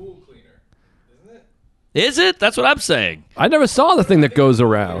a pool cleaner, isn't it? Is it? That's what I'm saying. I never saw the thing that goes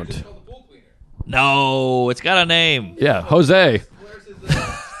around. It's called the pool cleaner. No, it's got a name. Yeah, Jose. Polaris is the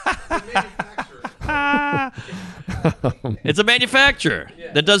manufacturer. It's a manufacturer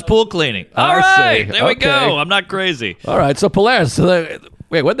that does pool cleaning. All I right, see. there we Okay. go. I'm not crazy. All right, so Polaris. So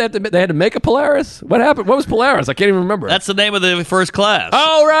wait, what? They had to make a Polaris? What happened? What was Polaris? I can't even remember. That's the name of the first class.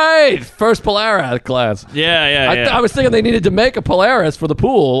 oh, right. First Polaris class. Yeah. I was thinking they needed to make a Polaris for the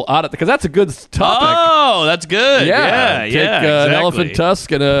pool because that's a good topic. Oh, that's good. Yeah, Take exactly. an elephant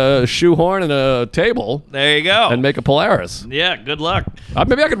tusk and a shoehorn and a table There you go. and make a Polaris. Yeah, good luck.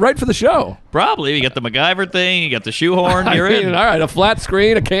 Maybe I could write for the show. Probably. You got the MacGyver thing. You got the shoehorn. You're I mean, in. all right, a flat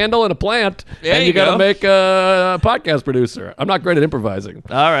screen, a candle, and a plant, There and you got to go. make a podcast producer. I'm not great at improvising.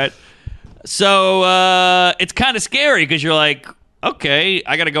 All right. So it's kind of scary because you're like, okay,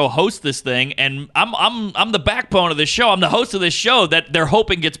 I got to go host this thing, and I'm the backbone of this show. I'm the host of this show that they're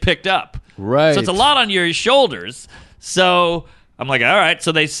hoping gets picked up. Right. So it's a lot on your shoulders. So I'm like, all right.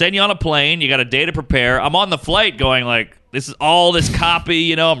 So they send you on a plane. You got a day to prepare. I'm on the flight going like, this is all this copy.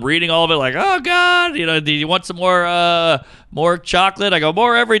 You know, I'm reading all of it like, oh, God. You know, do you want some more chocolate? I go,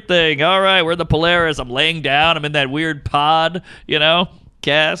 more everything. All right, we're in the Polaris. I'm laying down. I'm in that weird pod, you know,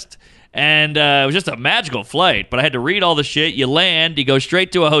 cast. And it was just a magical flight. But I had to read all the shit. You land. You go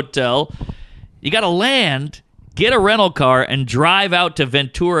straight to a hotel. You got to land, get a rental car, and drive out to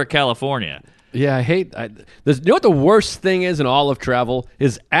Ventura, California. Yeah, you know what the worst thing is in all of travel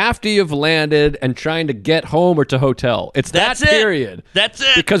is after you've landed and trying to get home or to hotel. It's That's that it. period. That's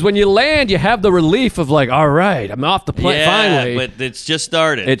it. Because when you land, you have the relief of like, all right, I'm off the plane finally. But it's just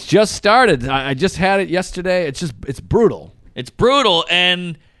started. It's just started. I just had it yesterday. It's brutal. It's brutal,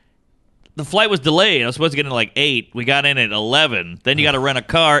 and the flight was delayed. I was supposed to get in at like 8. We got in at 11. Then you got to rent a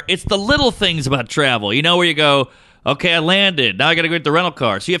car. It's the little things about travel. You know, where you go, okay, I landed. Now I got to go get the rental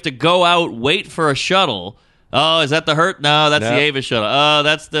car. So you have to go out, wait for a shuttle. Oh, is that the Hurt? No, that's the Avis shuttle. Oh,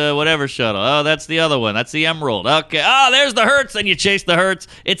 that's the whatever shuttle. Oh, that's the other one. That's the Emerald. Okay. Oh, there's the Hertz. Then you chase the Hertz.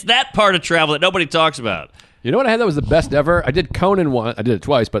 It's that part of travel that nobody talks about. You know what I had that was the best ever? I did Conan once. I did it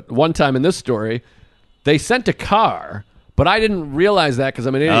twice, but one time in this story, they sent a car, but I didn't realize that because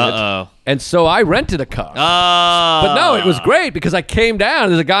I'm an idiot. Uh-oh. And so I rented a car. But no, it was great because I came down.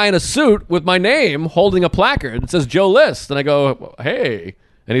 There's a guy in a suit with my name holding a placard that says Joe List. And I go, hey.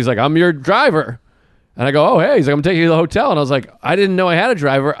 And he's like, I'm your driver. And I go, oh, hey. He's like, I'm taking you to the hotel. And I was like, I didn't know I had a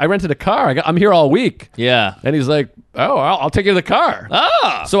driver. I rented a car. I'm here all week. Yeah. And he's like, oh, I'll take you to the car.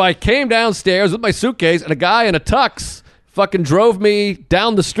 Ah. So I came downstairs with my suitcase, and a guy in a tux fucking drove me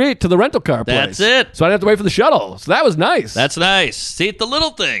down the street to the rental car place. That's it. So I didn't have to wait for the shuttle. So that was nice. That's nice. See, it's the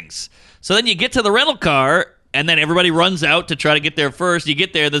little things. So then you get to the rental car, and then everybody runs out to try to get there first. You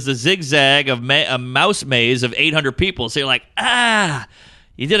get there, there's a zigzag of a mouse maze of 800 people. So you're like,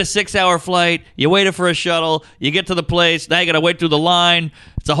 you did a 6-hour flight. You waited for a shuttle. You get to the place. Now you got to wait through the line.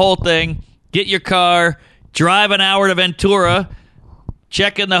 It's a whole thing. Get your car. Drive an hour to Ventura.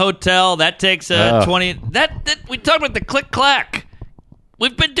 Check in the hotel. That takes 20. That we talked about the click-clack.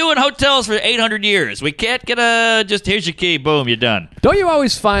 We've been doing hotels for 800 years. We can't get just here's your key, boom, you're done. Don't you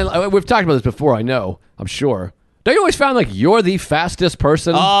always find, we've talked about this before, I know, I'm sure. Don't you always find like you're the fastest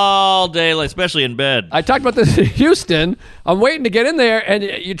person? All day, especially in bed. I talked about this in Houston. I'm waiting to get in there, and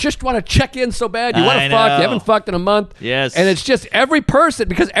you just want to check in so bad. You want to fuck. You haven't fucked in a month. Yes. And it's just every person,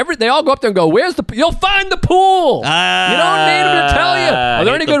 because they all go up there and go, where's the you'll find the pool. You don't need them to tell you. Are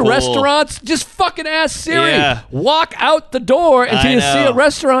there any good restaurants? Just fucking ask Siri. Yeah. Walk out the door until you see a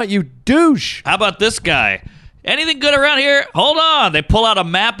restaurant, you douche. How about this guy? Anything good around here? Hold on. They pull out a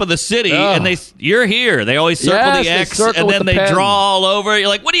map of the city, and you're here. They always circle the X, and then they draw all over. You're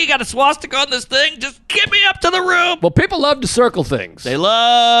like, what do you got, a swastika on this thing? Just get me up to the room. Well, people love to circle things. They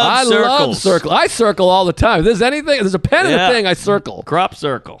love circles. I love circle. I circle all the time. If there's a pen in the thing, I circle. Crop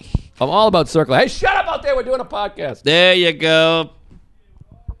circle. I'm all about circling. Hey, shut up out there. We're doing a podcast. There you go.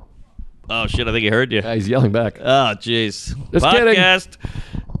 Oh, shit. I think he heard you. Yeah, he's yelling back. Oh, jeez. Just podcast. Kidding.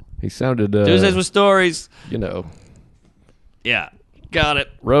 He sounded... Tuesdays with Stories. You know. Yeah. Got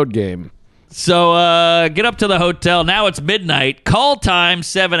it. Road game. So get up to the hotel. Now it's midnight. Call time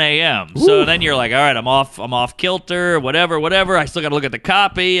 7 a.m. So then you're like, all right, I'm off kilter, whatever. I still got to look at the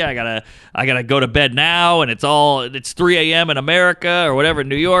copy. I gotta go to bed now, and it's 3 a.m. in America or whatever in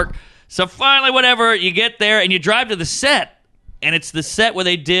New York. So finally, whatever, you get there and you drive to the set. And it's the set where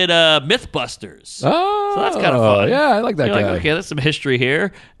they did Mythbusters. Oh, so that's kind of fun. Yeah, I like that You're guy. Like, okay, there's some history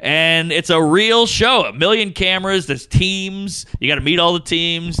here. And it's a real show. 1 million cameras. There's teams. You got to meet all the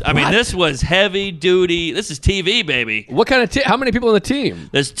teams. I mean, this was heavy duty. This is TV, baby. What kind of how many people on the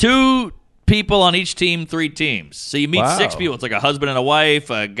team? There's 2 people on each team, 3 teams. So you meet 6 people. It's like a husband and a wife,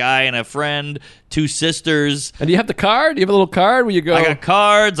 a guy and a friend, 2 sisters. And do you have the card? Do you have a little card where you go? I got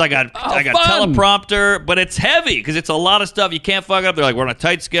cards. I got fun. teleprompter, but it's heavy because it's a lot of stuff. You can't fuck up. They're like, we're on a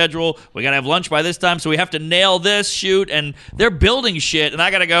tight schedule. We got to have lunch by this time, so we have to nail this shoot. And they're building shit, and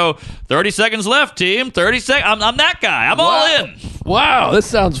I got to go 30 seconds left, team. 30 seconds. I'm that guy. I'm all in. Wow, this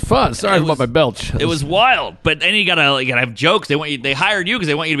sounds fun. Sorry about my belch. It was wild, but then you gotta have jokes. They hired you because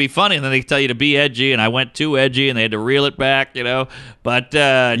they want you to be funny, and then they tell you to be edgy. And I went too edgy, and they had to reel it back, But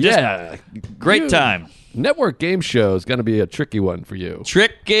great time. Network game show is going to be a tricky one for you.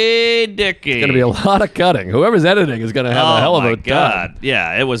 Tricky Dicky. It's going to be a lot of cutting. Whoever's editing is going to have a hell of a God.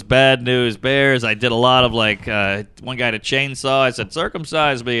 Yeah, it was Bad News Bears. I did a lot of one guy to chainsaw. I said,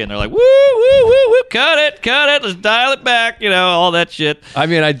 circumcise me. And they're like, woo, woo, woo, woo, cut it. Let's dial it back. All that shit. I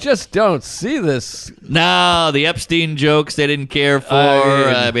mean, I just don't see this. No, the Epstein jokes they didn't care for.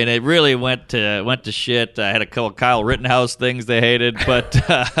 I mean it really went to shit. I had a couple Kyle Rittenhouse things they hated.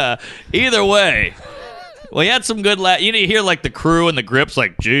 But either way... Well, you had some good you hear like the crew and the grips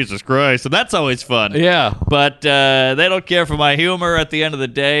like, Jesus Christ, and that's always fun. Yeah. But they don't care for my humor at the end of the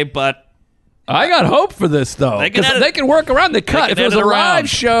day, but I got hope for this, though. They can 'Cause edit- they can work around. They cut. can If it was edit a around. live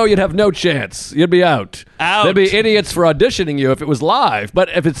show, you'd have no chance. You'd be out. Out. There'd be idiots for auditioning you if it was live. But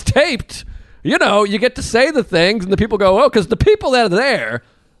if it's taped, you get to say the things, and the people go, oh, because the people that are there,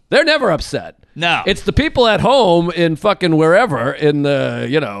 they're never upset. No. It's the people at home in fucking wherever in the,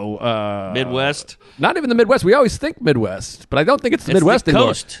 Midwest. Not even the Midwest. We always think Midwest, but I don't think it's the It's the Midwest anymore.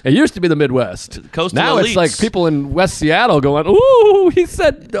 coast. It used to be the Midwest. Coastal Now it's elites. like people in West Seattle going, ooh, he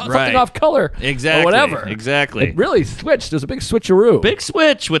said something Right. off color. Exactly. Or whatever. Exactly. It really switched. There's a big switcheroo. Big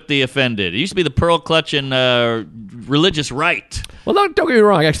switch with the offended. It used to be the pearl clutching religious right. Well, don't get me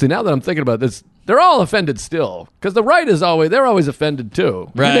wrong. Actually, now that I'm thinking about this, they're all offended still. Because the right is they're always offended too.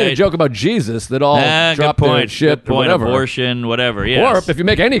 You made a Right. joke about Jesus that all Good drop their point. shit Good or point. whatever. Abortion, whatever. Yes. Or if you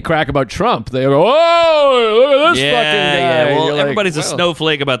make any crack about Trump, they go, "Oh, look at this fucking guy." yeah. Well, You're like, everybody's a well,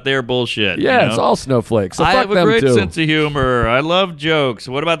 snowflake about their bullshit. Yeah, you it's know? all snowflakes. So I fuck have a them great too. sense of humor. I love jokes.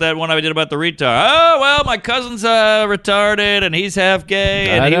 What about that one I did about the retard? Oh, well, my cousin's retarded, and he's half gay,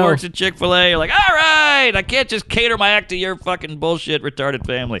 and I he know. works at Chick-fil-A. You're like, all right, I can't just cater my act to your fucking bullshit retarded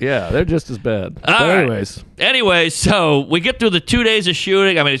family. Yeah, they're just as bad. All But right. anyways, So we get through the 2 days of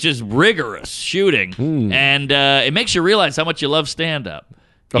shooting. I mean, it's just rigorous shooting, and it makes you realize how much you love stand-up.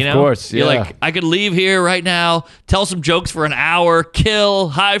 Of course, You're yeah. like, I could leave here right now, tell some jokes for an hour, kill,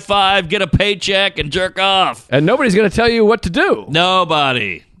 high five, get a paycheck, and jerk off. and nobody's going to tell you what to do.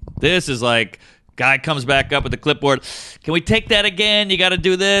 Nobody. This is like, guy comes back up with the clipboard. Can we take that again? You got to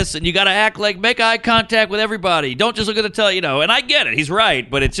do this, and you got to act like, make eye contact with everybody. Don't just look at the and I get it. He's right,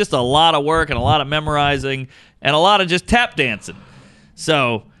 but it's just a lot of work and a lot of memorizing and a lot of just tap dancing.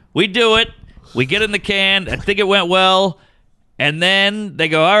 So we do it. We get in the can. I think it went well. And then they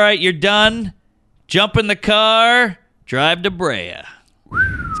go, all right, you're done. Jump in the car. Drive to Brea.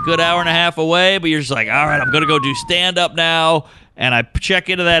 It's a good hour and a half away, but you're just like, all right, I'm going to go do stand-up now. And I check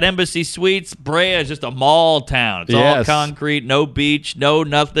into that Embassy Suites. Brea is just a mall town. It's all Yes. concrete, no beach, no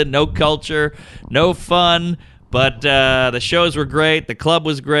nothing, no culture, no fun. But the shows were great. The club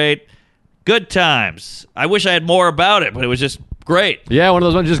was great. Good times. I wish I had more about it, but it was just great. Yeah, one of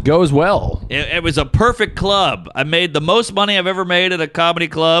those ones just goes well. It was a perfect club. I made the most money I've ever made at a comedy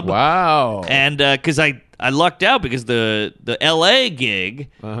club. Wow. And because I lucked out because the L.A. gig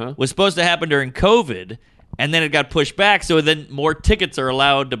was supposed to happen during COVID, and then it got pushed back, so then more tickets are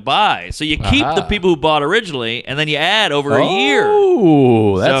allowed to buy. So you keep the people who bought originally, and then you add over a year.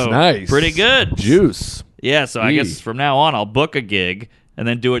 Oh, that's So, nice. pretty good. Juice. Yeah, so I Yee. guess from now on I'll book a gig and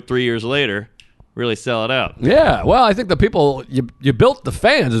then do it 3 years later, really sell it out. Yeah, well, I think the people you built the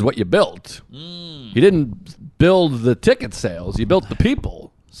fans is what you built. You didn't build the ticket sales; you built the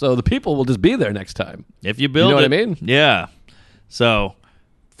people. So the people will just be there next time. If you build You know what it, I mean? Yeah. So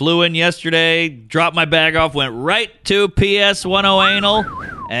flew in yesterday, dropped my bag off, went right to PS 10 anal,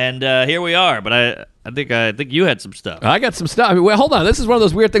 and here we are. But I think you had some stuff. I got some stuff. I mean, well, hold on. This is one of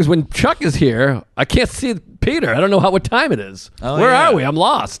those weird things. When Chuck is here, I can't see Peter. I don't know what time it is. Oh, Where yeah. are we? I'm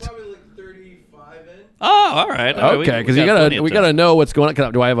lost. Probably like 35 in. Oh, all right. All right, Okay, because got plenty of we time. gotta know what's going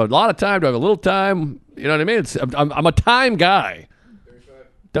on. Do I have a lot of time? Do I have a little time? You know what I mean? I'm a time guy. 35.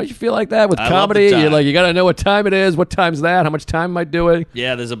 Don't you feel like that with I love the comedy? time. You're like, you gotta know what time it is. What time's that? How much time am I doing?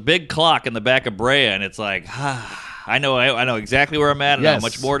 Yeah, there's a big clock in the back of Brea, and it's like, I know exactly where I'm at and how Yes.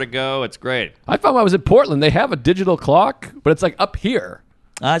 much more to go. It's great. I found when I was in Portland, they have a digital clock, but it's like up here.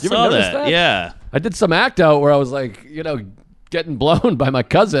 I You ever saw notice that. that? Yeah. I did some act out where I was like, getting blown by my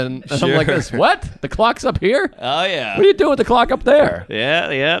cousin. And I'm like, Sure. this, what? The clock's up here? Oh, yeah. What are you doing with the clock up there?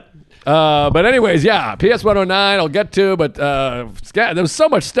 Yeah. But anyways, yeah, PS 109 I'll get to, but there was so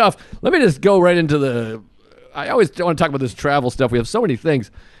much stuff. Let me just go right into I always want to talk about this travel stuff. We have so many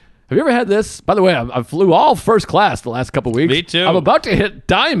things. Have you ever had this? By the way, I flew all first class the last couple weeks. Me too. I'm about to hit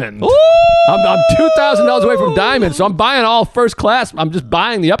Diamond. I'm $2,000 away from Diamond, so I'm buying all first class. I'm just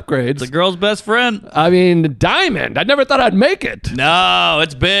buying the upgrades. The girl's best friend. I mean, Diamond. I never thought I'd make it. No,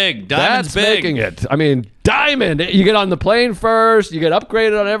 it's big. Diamond's That's big. making it. I mean, Diamond. You get on the plane first. You get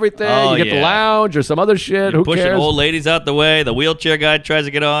upgraded on everything. Oh, you get the yeah. lounge or some other shit. Who Pushing cares? old ladies out the way. The wheelchair guy tries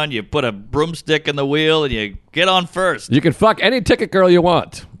to get on. You put a broomstick in the wheel and you get on first. You can fuck any ticket girl you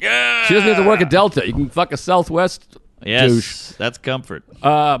want. Yeah. She doesn't have to work at Delta. You can fuck a Southwest Yes, douche. that's comfort.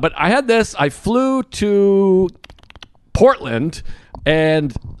 But I had this. I flew to Portland,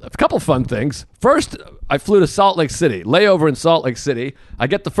 and a couple fun things. First, I flew to Salt Lake City, layover in Salt Lake City. I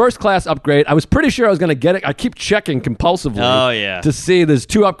get the first class upgrade. I was pretty sure I was going to get it. I keep checking compulsively Oh, yeah. to see there's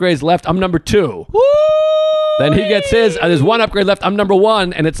 2 upgrades left. I'm number 2. Woo! Then he gets his. There's one upgrade left. I'm number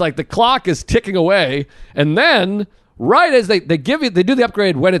 1, and it's like the clock is ticking away. And then, right as they do the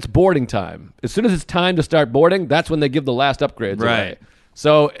upgrade when it's boarding time. As soon as it's time to start boarding, that's when they give the last upgrades away.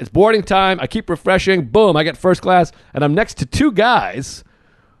 So it's boarding time. I keep refreshing. Boom, I get first class, and I'm next to 2 guys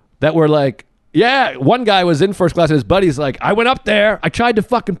that were like, yeah, one guy was in first class, and his buddy's like, I went up there. I tried to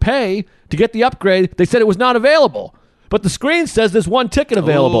fucking pay to get the upgrade. They said it was not available. But the screen says there's 1 ticket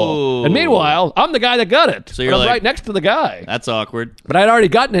available. Ooh. And meanwhile, I'm the guy that got it. So you're I was like- right next to the guy. That's awkward. But I'd already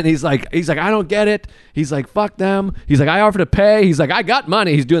gotten it. He's like, I don't get it. He's like, fuck them. He's like, I offered to pay. He's like, I got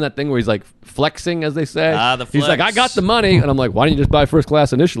money. He's doing that thing where he's like flexing, as they say. The He's like, flex. I got the money. And I'm like, why didn't you just buy first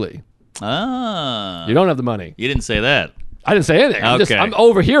class initially? Ah. You don't have the money. You didn't say that. I didn't say anything. Okay. I'm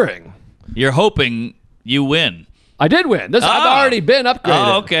overhearing. You're hoping you win. I did win. I've Ah. already been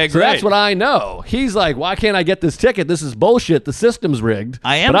upgraded. Oh, okay, So that's great. what I know. He's like, why can't I get this ticket? This is bullshit. The system's rigged.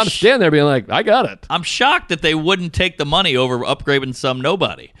 I am But I'm standing there being like, I got it. I'm shocked that they wouldn't take the money over upgrading some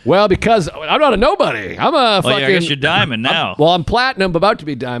nobody. Well, because I'm not a nobody. I'm a Well, fucking... yeah, I guess you're diamond now. I'm platinum, about to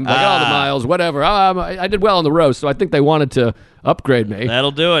be diamond. I got all the miles, whatever. I did well on the roast, so I think they wanted to upgrade me.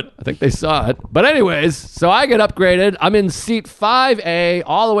 That'll do it. I think they saw it. But anyways, so I get upgraded. I'm in seat 5A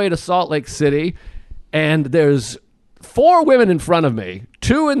all the way to Salt Lake City, and there's 4 women in front of me,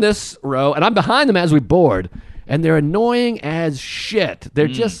 2 in this row, and I'm behind them as we board. And they're annoying as shit. They're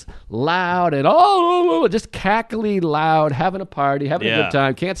just loud and just cackly loud, having a party, having a good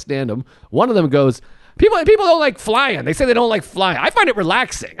time. Can't stand them. One of them goes, people don't like flying. They say they don't like flying. I find it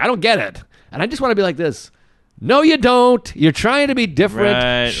relaxing. I don't get it. And I just want to be like this. No, you don't. You're trying to be different.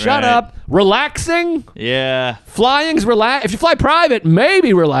 Right, Shut right. up. Relaxing? Yeah, Flying's relax. If you fly private,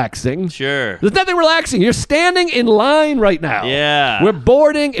 maybe relaxing. sure. There's nothing relaxing. You're standing in line right now. Yeah. We're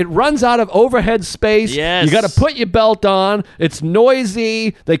boarding. It runs out of overhead space. Yes. You got to put your belt on. It's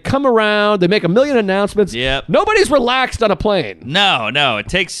noisy. They come around. They make a million announcements. Yep. Nobody's relaxed on a plane. No. It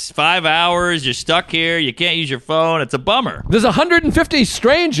takes 5 hours. You're stuck here. You can't use your phone. It's a bummer. There's 150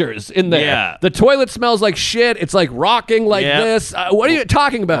 strangers in there. Yeah. The toilet smells like shit. It's like rocking like Yep. this. What are you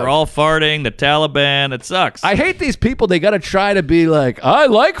talking about? We're all farting. The Taliban. It sucks. I hate these people. They got to try to be like, I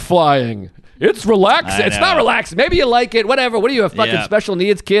like flying. It's relaxing. I It's know. not relaxing. Maybe you like it. Whatever. What are you, a fucking Yeah. special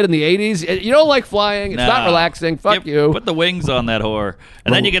needs kid in the 80s? You don't like flying. It's No. not relaxing. Fuck you. Put the wings on that whore.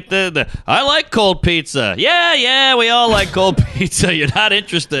 And then you get the I like cold pizza. Yeah, we all like cold pizza. You're not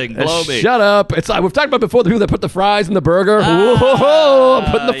interesting. Blow me. Shut up. It's like we've talked about before the people that put the fries in the burger. Whoa,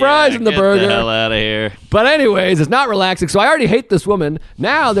 I'm putting the fries in the burger. Get the hell out of here. But anyways, it's not relaxing. So I already hate this woman.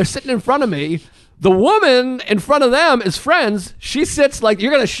 Now they're sitting in front of me. The woman in front of them is friends. She sits like, you're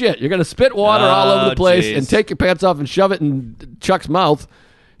going to shit. You're going to spit water all over the place Jeez. and take your pants off and shove it in Chuck's mouth.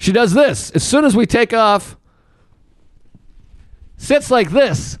 She does this. As soon as we take off, sits like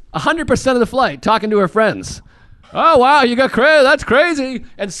this 100% of the flight talking to her friends. Oh, wow, you got crazy. That's crazy.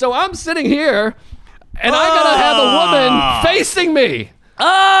 And so I'm sitting here, and I got to have a woman facing me.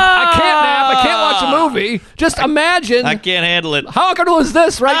 I can't nap. I can't watch a movie. Just imagine. I can't handle it. How uncomfortable is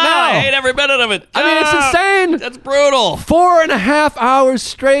this right now? I hate every minute of it. I mean, it's insane. That's brutal. 4.5 hours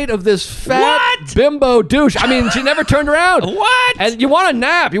straight of this fat What? bimbo douche. I mean, she never turned around. What? And you want to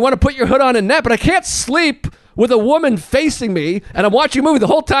nap. You want to put your hood on and nap, but I can't sleep with a woman facing me, and I'm watching a movie the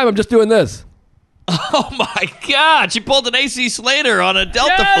whole time. I'm just doing this. Oh my God! She pulled an AC Slater on a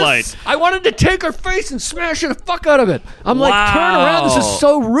Delta Yes! flight. I wanted to take her face and smash the fuck out of it. I'm like, Wow. turn around. This is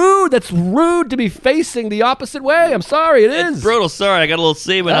so rude. That's rude to be facing the opposite way. I'm sorry. It is. It's brutal. Sorry, I got a little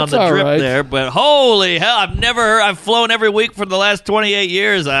semen That's on the all drip right. there, but holy hell! I've flown every week for the last 28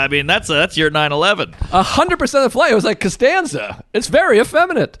 years. I mean, that's your 9/11. 100% of the flight. It was like Costanza. It's very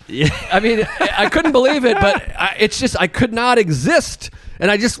effeminate. Yeah. I mean, I couldn't believe it, but it's just, I could not exist. And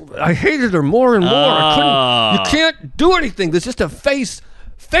I hated her more and more. I couldn't, you can't do anything. There's just a face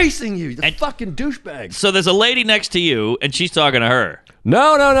facing you, the fucking douchebag. So there's a lady next to you, and she's talking to her.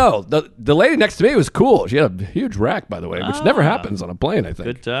 No. The lady next to me was cool. She had a huge rack, by the way, which never happens on a plane, I think.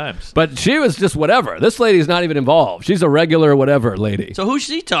 Good times. But she was just whatever. This lady's not even involved. She's a regular whatever lady. So who's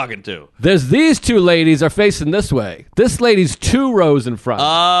she talking to? There's these 2 ladies are facing this way. This lady's 2 rows in front.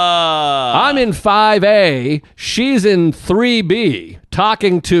 I'm in 5A. She's in 3B,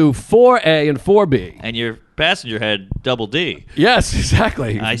 talking to 4A and 4B. And your passenger had double D. Yes,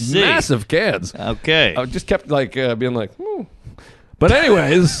 exactly. I see. Massive cans. Okay. I just kept like being like, But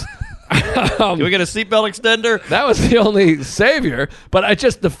anyways, Can we get a seatbelt extender? that was the only savior. But I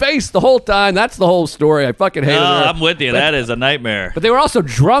just, the face the whole time, that's the whole story. I fucking hated her. I'm with you. That is a nightmare. But they were also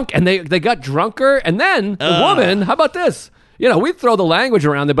drunk, and they got drunker. And then the woman, how about this? You know, we throw the language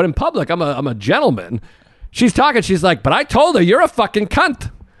around there, but in public, I'm a gentleman. She's talking. She's like, but I told her you're a fucking cunt.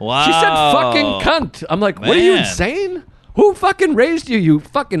 Wow. She said fucking cunt. I'm like, what are you Man. insane? Who fucking raised you, you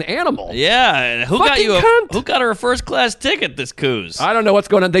fucking animal? Yeah, who got Fucking you? cunt. Who got her a first class ticket? This coos. I don't know what's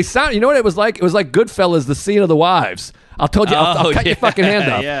going on. They sound. You know what it was like? It was like Goodfellas, the scene of the wives. I'll Oh, cut your yeah, fucking hand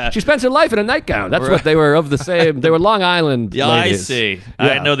off. yeah. She spends her life in a nightgown. That's Right. what they were of the same. They were Long Island. Yeah, ladies. I see. Yeah.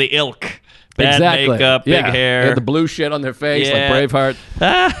 I know the ilk. Bad Exactly. makeup, big Yeah. hair. They had the blue shit on their face Yeah. like Braveheart.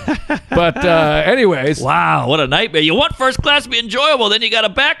 But anyways, Wow, what a nightmare. You want first class to be enjoyable, then you got a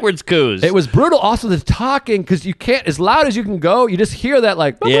backwards coos. it was brutal. Also, the talking, because you can't, as loud as you can go, you just hear that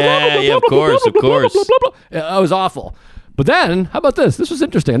like. Yeah, of course. Yeah, it was awful. But then, how about this? This was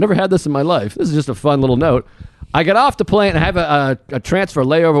interesting. I never had this in my life. This is just a fun little note. I get off the plane and I have a transfer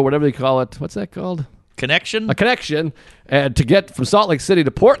layover, whatever they call it. What's that called? Connection? A connection to get from Salt Lake City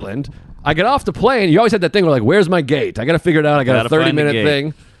to Portland. I get off the plane. You always had that thing where like, where's my gate? I got to figure it out. I got Gotta a 30-minute find the gate.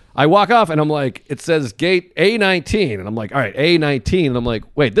 thing. I walk off and I'm like, it says gate A19. And I'm like, all right, A19. And I'm like,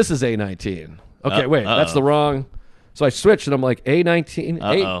 wait, this is A19. Okay, wait, that's the wrong. So I switched and I'm like, A19.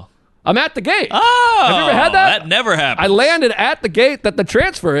 Uh-oh. I'm at the gate. Oh, Have you ever had that? That never happened. I landed at the gate that the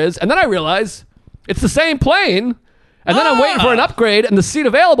transfer is, and then I realize it's the same plane. And then I'm waiting for an upgrade, and the seat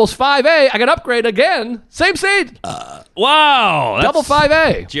available is 5A. I got upgrade again. Same seat. Wow. That's Double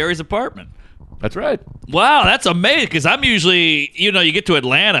 5A. Jerry's apartment. That's right. Wow, that's amazing because I'm usually, you get to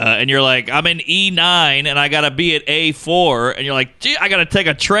Atlanta and you're like, I'm in E9 and I got to be at A4 and you're like, gee, I got to take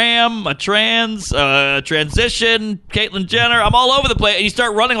a tram, a transition, Caitlyn Jenner. I'm all over the place. And you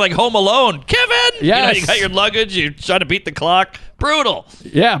start running like Home Alone. Kevin! Yes. You got your luggage. You try to beat the clock. Brutal.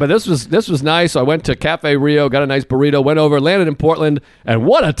 Yeah, but this was nice. So I went to Cafe Rio, got a nice burrito, went over, landed in Portland, and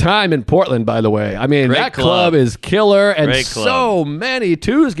what a time in Portland, by the way. I mean, Great that club. club is killer, and Great club. so many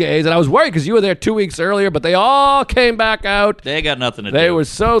Tuesdays. And I was worried because you were there 2 weeks earlier, but they all came back out. They got nothing to do. They were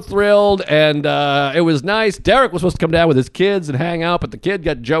so thrilled, and it was nice. Derek was supposed to come down with his kids and hang out, but the kid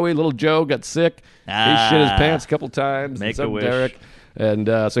got little Joe got sick. He shit his pants a couple times. Make and so a wish. Derek. And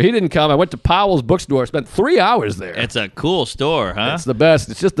so he didn't come. I went to Powell's bookstore, spent 3 hours there. It's a cool store, huh? It's the best.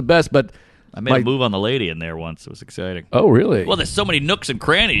 It's just the best, but... I made a move on the lady in there once. It was exciting. Oh, really? Well, there's so many nooks and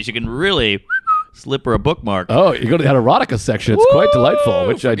crannies. You can really slip her a bookmark. Oh, you go to that erotica section. It's quite delightful,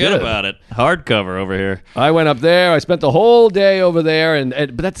 which I Forget did. about it. Hardcover over here. I went up there. I spent the whole day over there,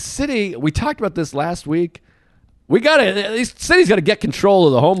 but that city. We talked about this last week. We got to. These cities got to get control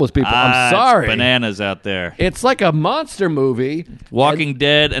of the homeless people. I'm sorry. It's bananas out there. It's like a monster movie. Walking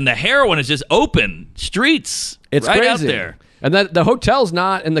Dead, and the heroin is just open streets. It's right crazy out there. And then the hotel's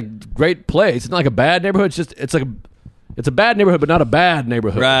not in the great place. It's not like a bad neighborhood. It's a bad neighborhood, but not a bad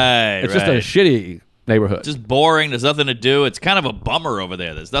neighborhood. Right. It's just a right. shitty neighborhood. Just boring. There's nothing to do. It's kind of a bummer over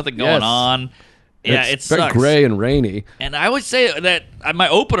there. There's nothing going Yes. on. Yeah, it it's very sucks. gray and rainy. And I would say that my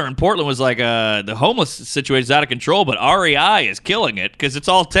opener in Portland was like the homeless situation is out of control, but REI is killing it because it's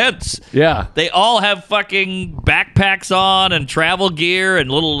all tents. Yeah. They all have fucking backpacks on and travel gear and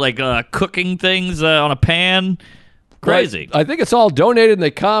little like cooking things on a pan. Crazy. Right. I think it's all donated, and they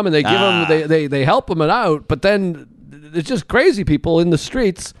come and they give them, they help them out. But then it's just crazy people in the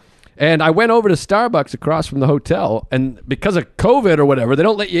streets. And I went over to Starbucks across from the hotel, and because of COVID or whatever, they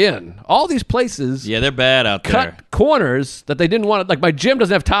don't let you in. All these places Yeah, they're bad out cut there. corners that they didn't want. Like my gym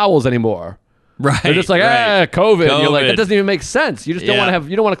doesn't have towels anymore. Right. They're just like, right. COVID. And you're like, COVID. that doesn't even make sense. You just don't Yeah. want to have.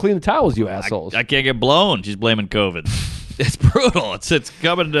 You don't want to clean the towels, you assholes. I can't get blown. She's blaming COVID. It's brutal. It's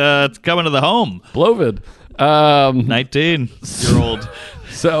coming to the home. Blovid. 19-year-old.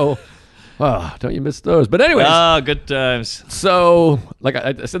 So, don't you miss those? But anyways. Good times. So, like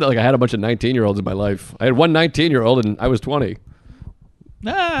I said, that like I had a bunch of 19-year-olds in my life. I had one 19-year-old, and I was 20.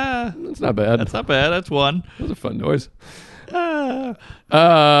 That's not bad. That's not bad. That's one. That was a fun noise. What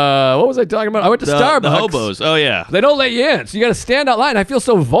was I talking about? I went to Starbucks. The hobos. Oh, yeah. They don't let you in, so you got to stand out line. I feel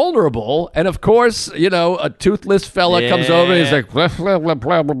so vulnerable, and of course, a toothless fella comes over. And he's like, blah, blah, blah,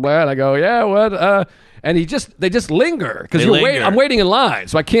 blah, blah, blah. And I go, yeah, what? And they just linger because They linger. I'm waiting in line,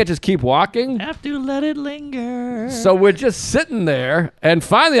 so I can't just keep walking. Have to let it linger. So we're just sitting there, and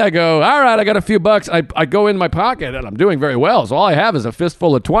finally I go, all right, I got a few bucks. I go in my pocket, and I'm doing very well. So all I have is a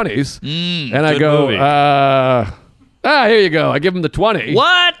fistful of 20s. And I good go, movie. here you go. I give him the 20.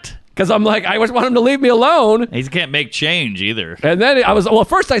 What? Because I'm like, I just want him to leave me alone. He can't make change either. And then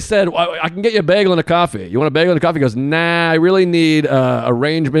first I said, I can get you a bagel and a coffee. You want a bagel and a coffee? He goes, nah, I really need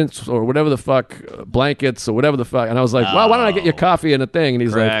arrangements or whatever the fuck, blankets or whatever the fuck. And I was like, well, why don't I get you a coffee and a thing? And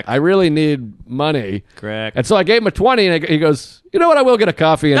he's Crack. like, I really need money. Crack. And so I gave him a 20, and he goes, you know what? I will get a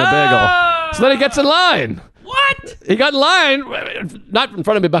coffee and a bagel. So then he gets in line. What? He got in line, not in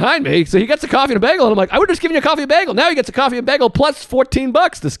front of me, behind me. So he gets a coffee and a bagel, and I'm like, I would just give you a coffee and bagel. Now he gets a coffee and bagel plus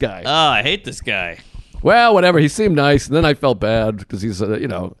 $14. This guy. Oh, I hate this guy. Well, whatever. He seemed nice, and then I felt bad because he's,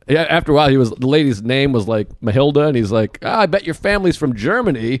 after a while, the lady's name was like Mahilda, and he's like, I bet your family's from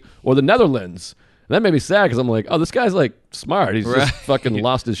Germany or the Netherlands. And that made me sad because I'm like, oh, this guy's like smart. He's just fucking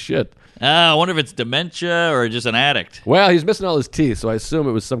lost his shit. I wonder if it's dementia or just an addict. Well, he's missing all his teeth, so I assume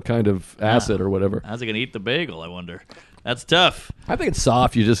it was some kind of acid or whatever. How's he going to eat the bagel, I wonder? That's tough. I think it's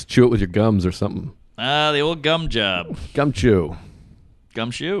soft. You just chew it with your gums or something. The old gum job. Gum chew.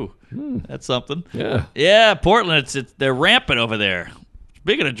 Gumshoe. That's something. Yeah. Yeah, Portland, they're rampant over there.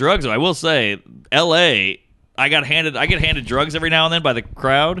 Speaking of drugs, I will say, L.A., I get handed drugs every now and then by the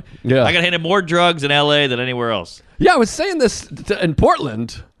crowd. Yeah. I got handed more drugs in L.A. than anywhere else. Yeah, I was saying this in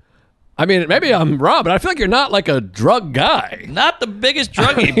Portland. I mean, maybe I'm wrong, but I feel like you're not like a drug guy. Not the biggest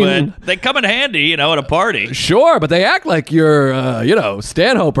druggie, but they come in handy, at a party. Sure, but they act like you're,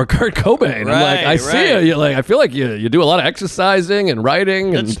 Stanhope or Kurt Cobain. I'm like, I see you. Like, I feel like you do a lot of exercising and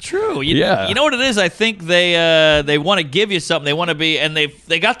writing. That's true. You know what it is? I think they want to give you something. They want to be, and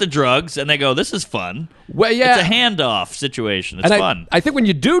they got the drugs, and they go, this is fun. Well, yeah. It's a handoff situation. It's and fun. I think when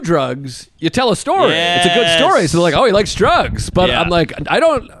you do drugs, you tell a story. Yes. It's a good story. So they're like, oh, he likes drugs. But Yeah. I'm like, I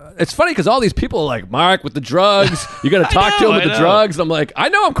don't. It's funny because all these people are like, Mark, with the drugs, you got to talk to him with the drugs. I'm like, I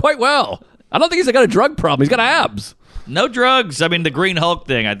know him quite well. I don't think he's got a drug problem. He's got abs. No drugs. I mean, the Green Hulk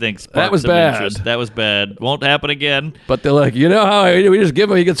thing, I think, sparked That was some bad. interest. That was bad. Won't happen again. But they're like, how we just give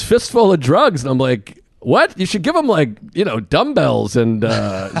him, he gets fistful of drugs. And I'm like, what? You should give him dumbbells and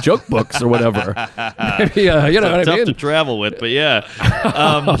joke books or whatever. Maybe, what I Tough mean? to travel with, but yeah.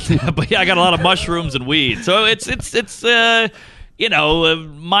 But yeah, I got a lot of mushrooms and weed. So it's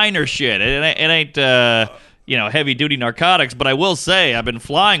minor shit. It ain't heavy duty narcotics. But I will say, I've been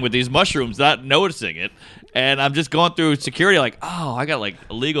flying with these mushrooms, not noticing it, and I'm just going through security like, oh, I got like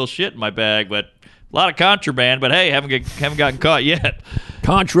illegal shit in my bag, but a lot of contraband. But hey, haven't gotten caught yet.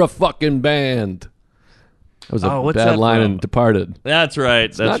 Contra fucking band. That was a what's bad that line from? in Departed. That's right.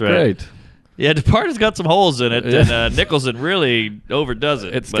 It's That's not right. great. Yeah, Departed's got some holes in it, and Nicholson really overdoes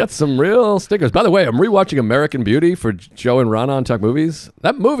it. It's got some real stickers. By the way, I'm rewatching American Beauty for Joe and Ron on Talk Movies.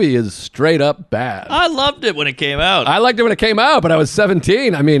 That movie is straight up bad. I loved it when it came out. I liked it when it came out, but I was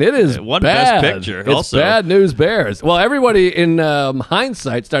 17. I mean, it is Won bad. Best Picture, It's also. Bad News Bears. Well, everybody in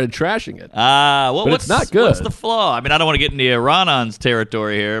hindsight started trashing it. Well, But it's not good. What's the flaw? I mean, I don't want to get into Ronon's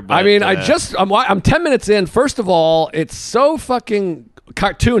territory here. But, I mean, I'm 10 minutes in. First of all, it's so fucking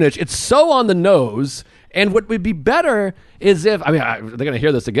cartoonish. It's so on the nose. And what would be better is if, they're going to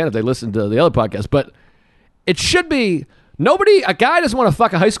hear this again if they listen to the other podcast, but it should be, a guy doesn't want to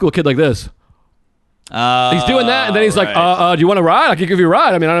fuck a high school kid like this. He's doing that, and then he's like, do you want to ride? I can give you a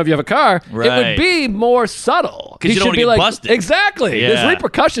ride. I mean, I don't know if you have a car. Right. It would be more subtle. Because you don't should want be to get busted. Exactly. Yeah. There's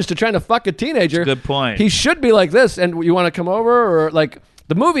repercussions to trying to fuck a teenager. That's a good point. He should be like this, and you want to come over? Or like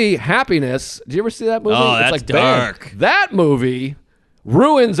the movie Happiness. Did you ever see that movie? Oh, It's that's like banned. dark. That movie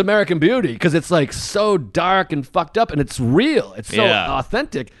ruins American Beauty because it's like so dark and fucked up, and it's real. It's so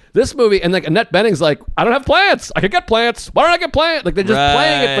authentic. This movie, and like Annette Bening's like, I don't have plants. I could get plants. Why don't I get plants? Like they're just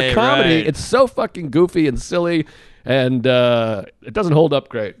playing it for comedy. Right. It's so fucking goofy and silly, and it doesn't hold up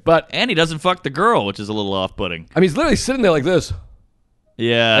great. And he doesn't fuck the girl, which is a little off-putting. I mean, he's literally sitting there like this.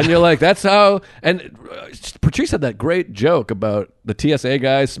 Yeah. And you're like, that's how. And Patrice had that great joke about the TSA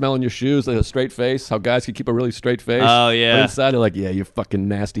guys smelling your shoes, like a straight face, how guys can keep a really straight face. Oh, yeah. But inside, they're like, yeah, you fucking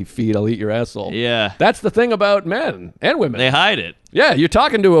nasty feet. I'll eat your asshole. Yeah. That's the thing about men and women. They hide it Yeah, you're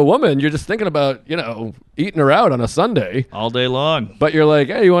talking to a woman, you're just thinking about, eating her out on a Sunday. all day long. But you're like,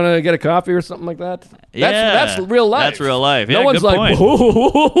 hey, you want to get a coffee or something like that? Yeah. That's real life. That's real life. Yeah, no one's good like, point.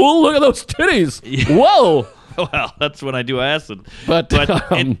 "Ooh, look at those titties. Whoa. Well, that's when I do acid. But,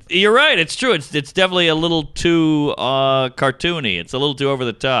 You're right. It's true. It's definitely a little too cartoony. It's a little too over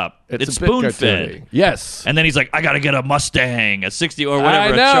the top. It's a bit spoon-fed. cartoony. Yes. And then he's like, I got to get a Mustang, a 60 or I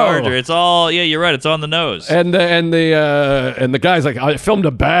whatever, a know. Charger. It's all, you're right. It's on the nose. And the guy's like, I filmed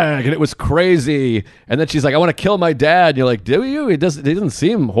a bag and it was crazy. And then she's like, I want to kill my dad. And you're like, do you? He doesn't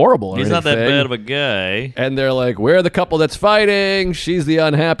seem horrible. Or He's not that anything. bad of a guy. And they're like, we're the couple that's fighting. She's the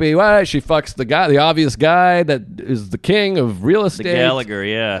unhappy. Why? She fucks the guy, the obvious guy that is the king of real The estate. Gallagher,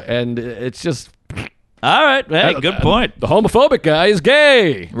 yeah. And it's just All right. Hey, good point. the homophobic guy is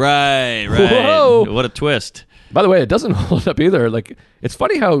gay. Right. Whoa. What a twist. By the way, it doesn't hold up either. Like, it's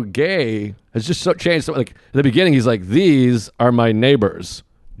funny how gay has just so changed. So, like, at the beginning, he's like, these are my neighbors,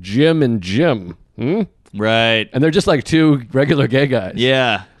 Jim and Jim. Right. And they're just like two regular gay guys.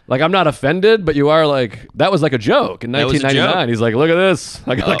 Yeah. Like, I'm not offended, but you are like, that was like a joke in That was a 1999. joke. He's like, look at this.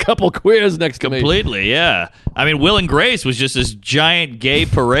 I got a couple queers next to me. Completely, yeah. I mean, Will and Grace was just this giant gay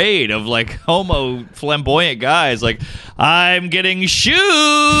parade of like homo flamboyant guys. Like, I'm getting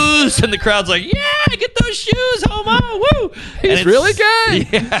shoes, and the crowd's like, yeah, get keep those shoes, homo. Woo! He's really gay.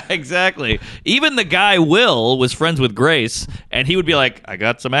 Yeah, exactly. Even the guy Will was friends with Grace, and he would be like, "I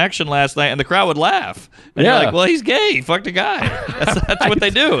got some action last night," and the crowd would laugh. And Yeah. you're like, "Well, he's gay. He fucked a guy." That's what they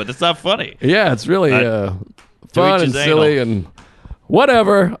do. That's not funny. Yeah, it's really fun each and his silly anal. and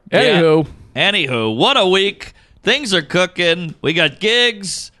whatever. Anywho, Yeah. Anywho, what a week. Things are cooking. We got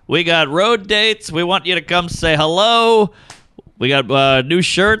gigs. We got road dates. We want you to come say hello. We got new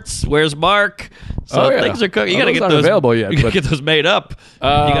shirts. Where's Mark? So Oh, yeah. things are cooking. You Oh, got to those get aren't those available yet, You got but- to get those made up. You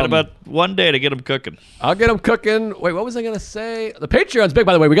got about one day to get them cooking. I'll get them cooking. Wait, what was I going to say? The Patreon's big,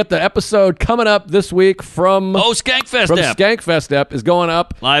 by the way. We got the episode coming up this week from Skankfest ep. Skankfest ep is going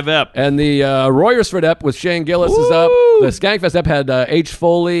up. Live ep. And the Royersford ep with Shane Gillis is up. The Skankfest ep had H.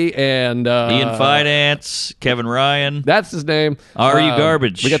 Foley and Ian Finance, Kevin Ryan. That's his name. Are You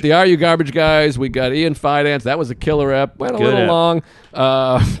Garbage? We got the Are You Garbage guys. We got Ian Finance. That was a killer ep. Went a Good little ep. long.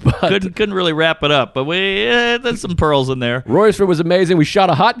 But Couldn't really wrap it up, but there's some pearls in there. Royersford was amazing. We shot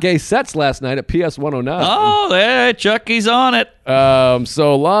a Hot Gay Sets last night at PS 109. Oh, hey, Chucky's on it.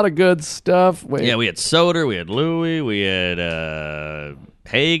 So a lot of good stuff. Wait. Yeah, we had Soder, we had Louie, we had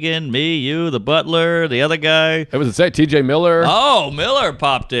Hagen, me, you, the butler, the other guy. It was to say TJ Miller. Oh, Miller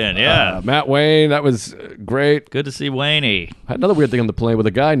popped in. Yeah. Matt Wayne. That was great. Good to see Wayne. I had another weird thing on the plane where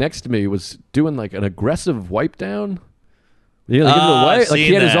the guy next to me was doing like an aggressive wipe down. You know, like, giving it away. I've Like he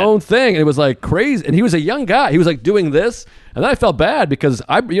seen had his that. own thing, and it was like crazy. And he was a young guy. He was like doing this, and then I felt bad because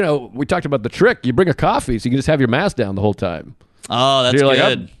we talked about the trick. You bring a coffee, so you can just have your mask down the whole time. Oh, that's So you're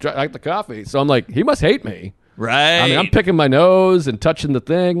good. like, I like the coffee. So I'm like, he must hate me. Right. I mean, I'm picking my nose and touching the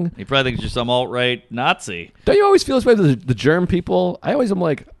thing. He probably thinks you're some alt-right Nazi. Don't you always feel this way with the germ people? I always am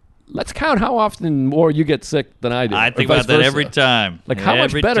like, let's count how often more you get sick than I do. I or think vice about that versa. every time. Like, how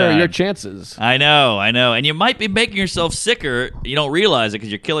much Every better are time. your chances? I know. And you might be making yourself sicker. You don't realize it because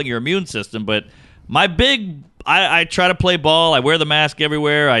you're killing your immune system. But I try to play ball. I wear the mask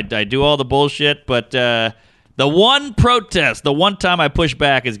everywhere. I do all the bullshit. But the one protest, the one time I push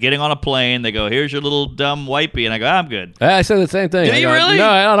back is getting on a plane. They go, "Here's your little dumb wipey," and I go, "I'm good." I said the same thing. Did I you go, really? No,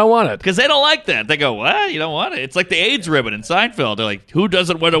 I don't want it. Because they don't like that. They go, "What? You don't want it?" It's like the AIDS ribbon in Seinfeld. They're like, "Who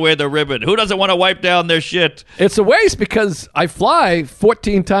doesn't want to wear the ribbon? Who doesn't want to wipe down their shit?" It's a waste because I fly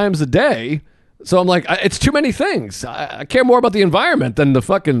 14 times a day. So I'm like, it's too many things. I care more about the environment than the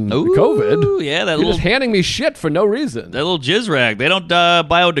fucking COVID. Yeah, that You're little just handing me shit for no reason. that little jizz rag. They don't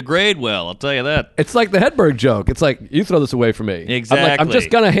biodegrade well. I'll tell you that. It's like the Hedberg joke. It's like, you throw this away from me. I'm Exactly.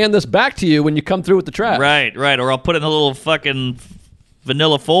 just going to hand this back to you when you come through with the trash. Right. Or I'll put it in a little fucking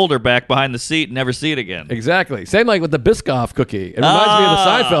vanilla folder back behind the seat and never see it again. Exactly. Same like with the Biscoff cookie. It reminds me of the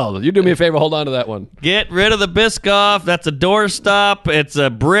Seinfeld. You do me a favor, hold on to that one. Get rid of the Biscoff. That's a doorstop. It's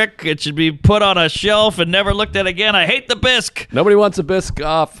a brick. It should be put on a shelf and never looked at again. I hate the Bisc. Nobody wants a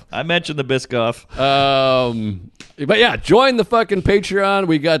Biscoff. I mentioned the Biscoff. But yeah, join the fucking Patreon.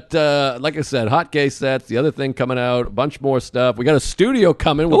 We got, like I said, Hot Gay Sets, the other thing coming out, a bunch more stuff. We got a studio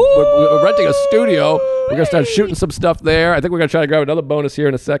coming. We're renting a studio. We're going to start shooting some stuff there. I think we're going to try to grab another bonus here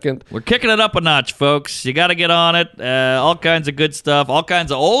in a second. We're kicking it up a notch, folks. You got to get on it. All kinds of good stuff. All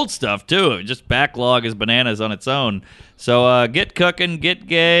kinds of old stuff, too. Just backlog is bananas on its own. So get cooking, get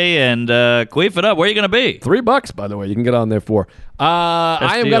gay, and queef it up. Where are you going to be? $3, by the way, you can get on there for.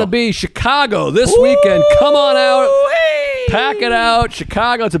 I am deal. going to be Chicago this weekend. Come on out. Pack it out.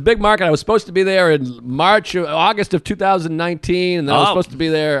 Chicago, it's a big market. I was supposed to be there in August of 2019, and then I was Oh. supposed to be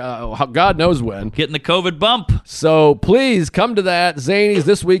there God knows when. Getting the COVID bump. So please come to that. Zanies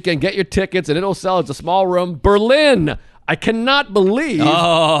this weekend. Get your tickets, and it'll sell. It's a small room. Berlin. I cannot believe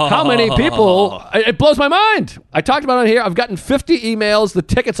how many people. It blows my mind. I talked about it here. I've gotten 50 emails. The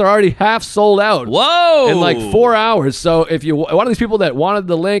tickets are already half sold out. Whoa! In like 4 hours. So if you one of these people that wanted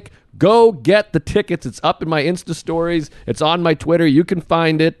the link, go get the tickets. It's up in my Insta stories. It's on my Twitter. You can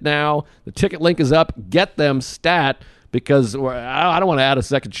find it now. The ticket link is up. Get them stat. Because I don't want to add a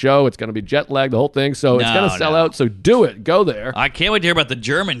second show. It's going to be jet lag, the whole thing. So it's going to sell out. So do it. Go there. I can't wait to hear about the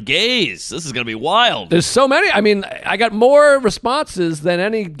German gays. This is going to be wild. There's so many. I mean, I got more responses than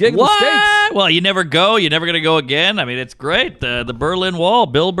any gig in the States. What? Well, you never go. You're never going to go again. I mean, it's great. The Berlin Wall.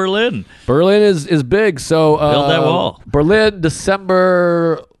 Bill Berlin. Berlin is big. So Build that wall. Berlin,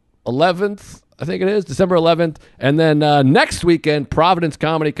 December 11th. I think it is December 11th. And then next weekend, Providence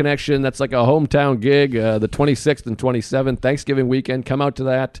Comedy Connection. That's like a hometown gig, the 26th and 27th, Thanksgiving weekend. Come out to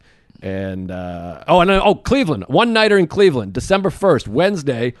that. And, Cleveland. One nighter in Cleveland, December 1st,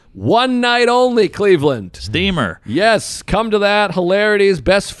 Wednesday. One night only, Cleveland. Steamer. Yes, come to that. Hilarities,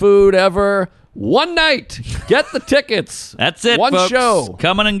 best food ever. One night. Get the tickets. That's it, One folks. show.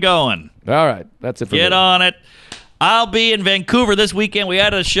 Coming and going. All right. That's it for me. Get on it. I'll be in Vancouver this weekend. We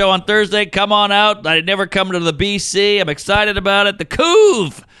had a show on Thursday. Come on out. I never come to the BC. I'm excited about it. The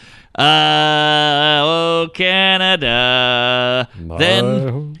Couve. Oh, Canada.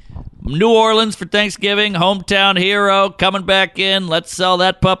 Then New Orleans for Thanksgiving. Hometown hero coming back in. Let's sell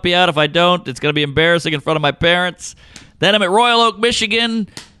that puppy out. If I don't, it's going to be embarrassing in front of my parents. Then I'm at Royal Oak, Michigan.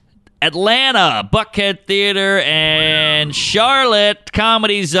 Atlanta, Buckhead Theater, and Charlotte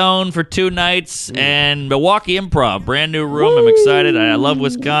Comedy Zone for 2 nights, and Milwaukee Improv, brand new room. I'm excited. I love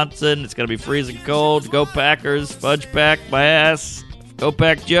Wisconsin. It's going to be freezing cold. Go Packers. Fudge pack my ass. Go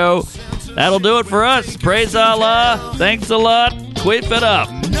Pack Joe. That'll do it for us. Praise Allah. Thanks a lot. Queef it up.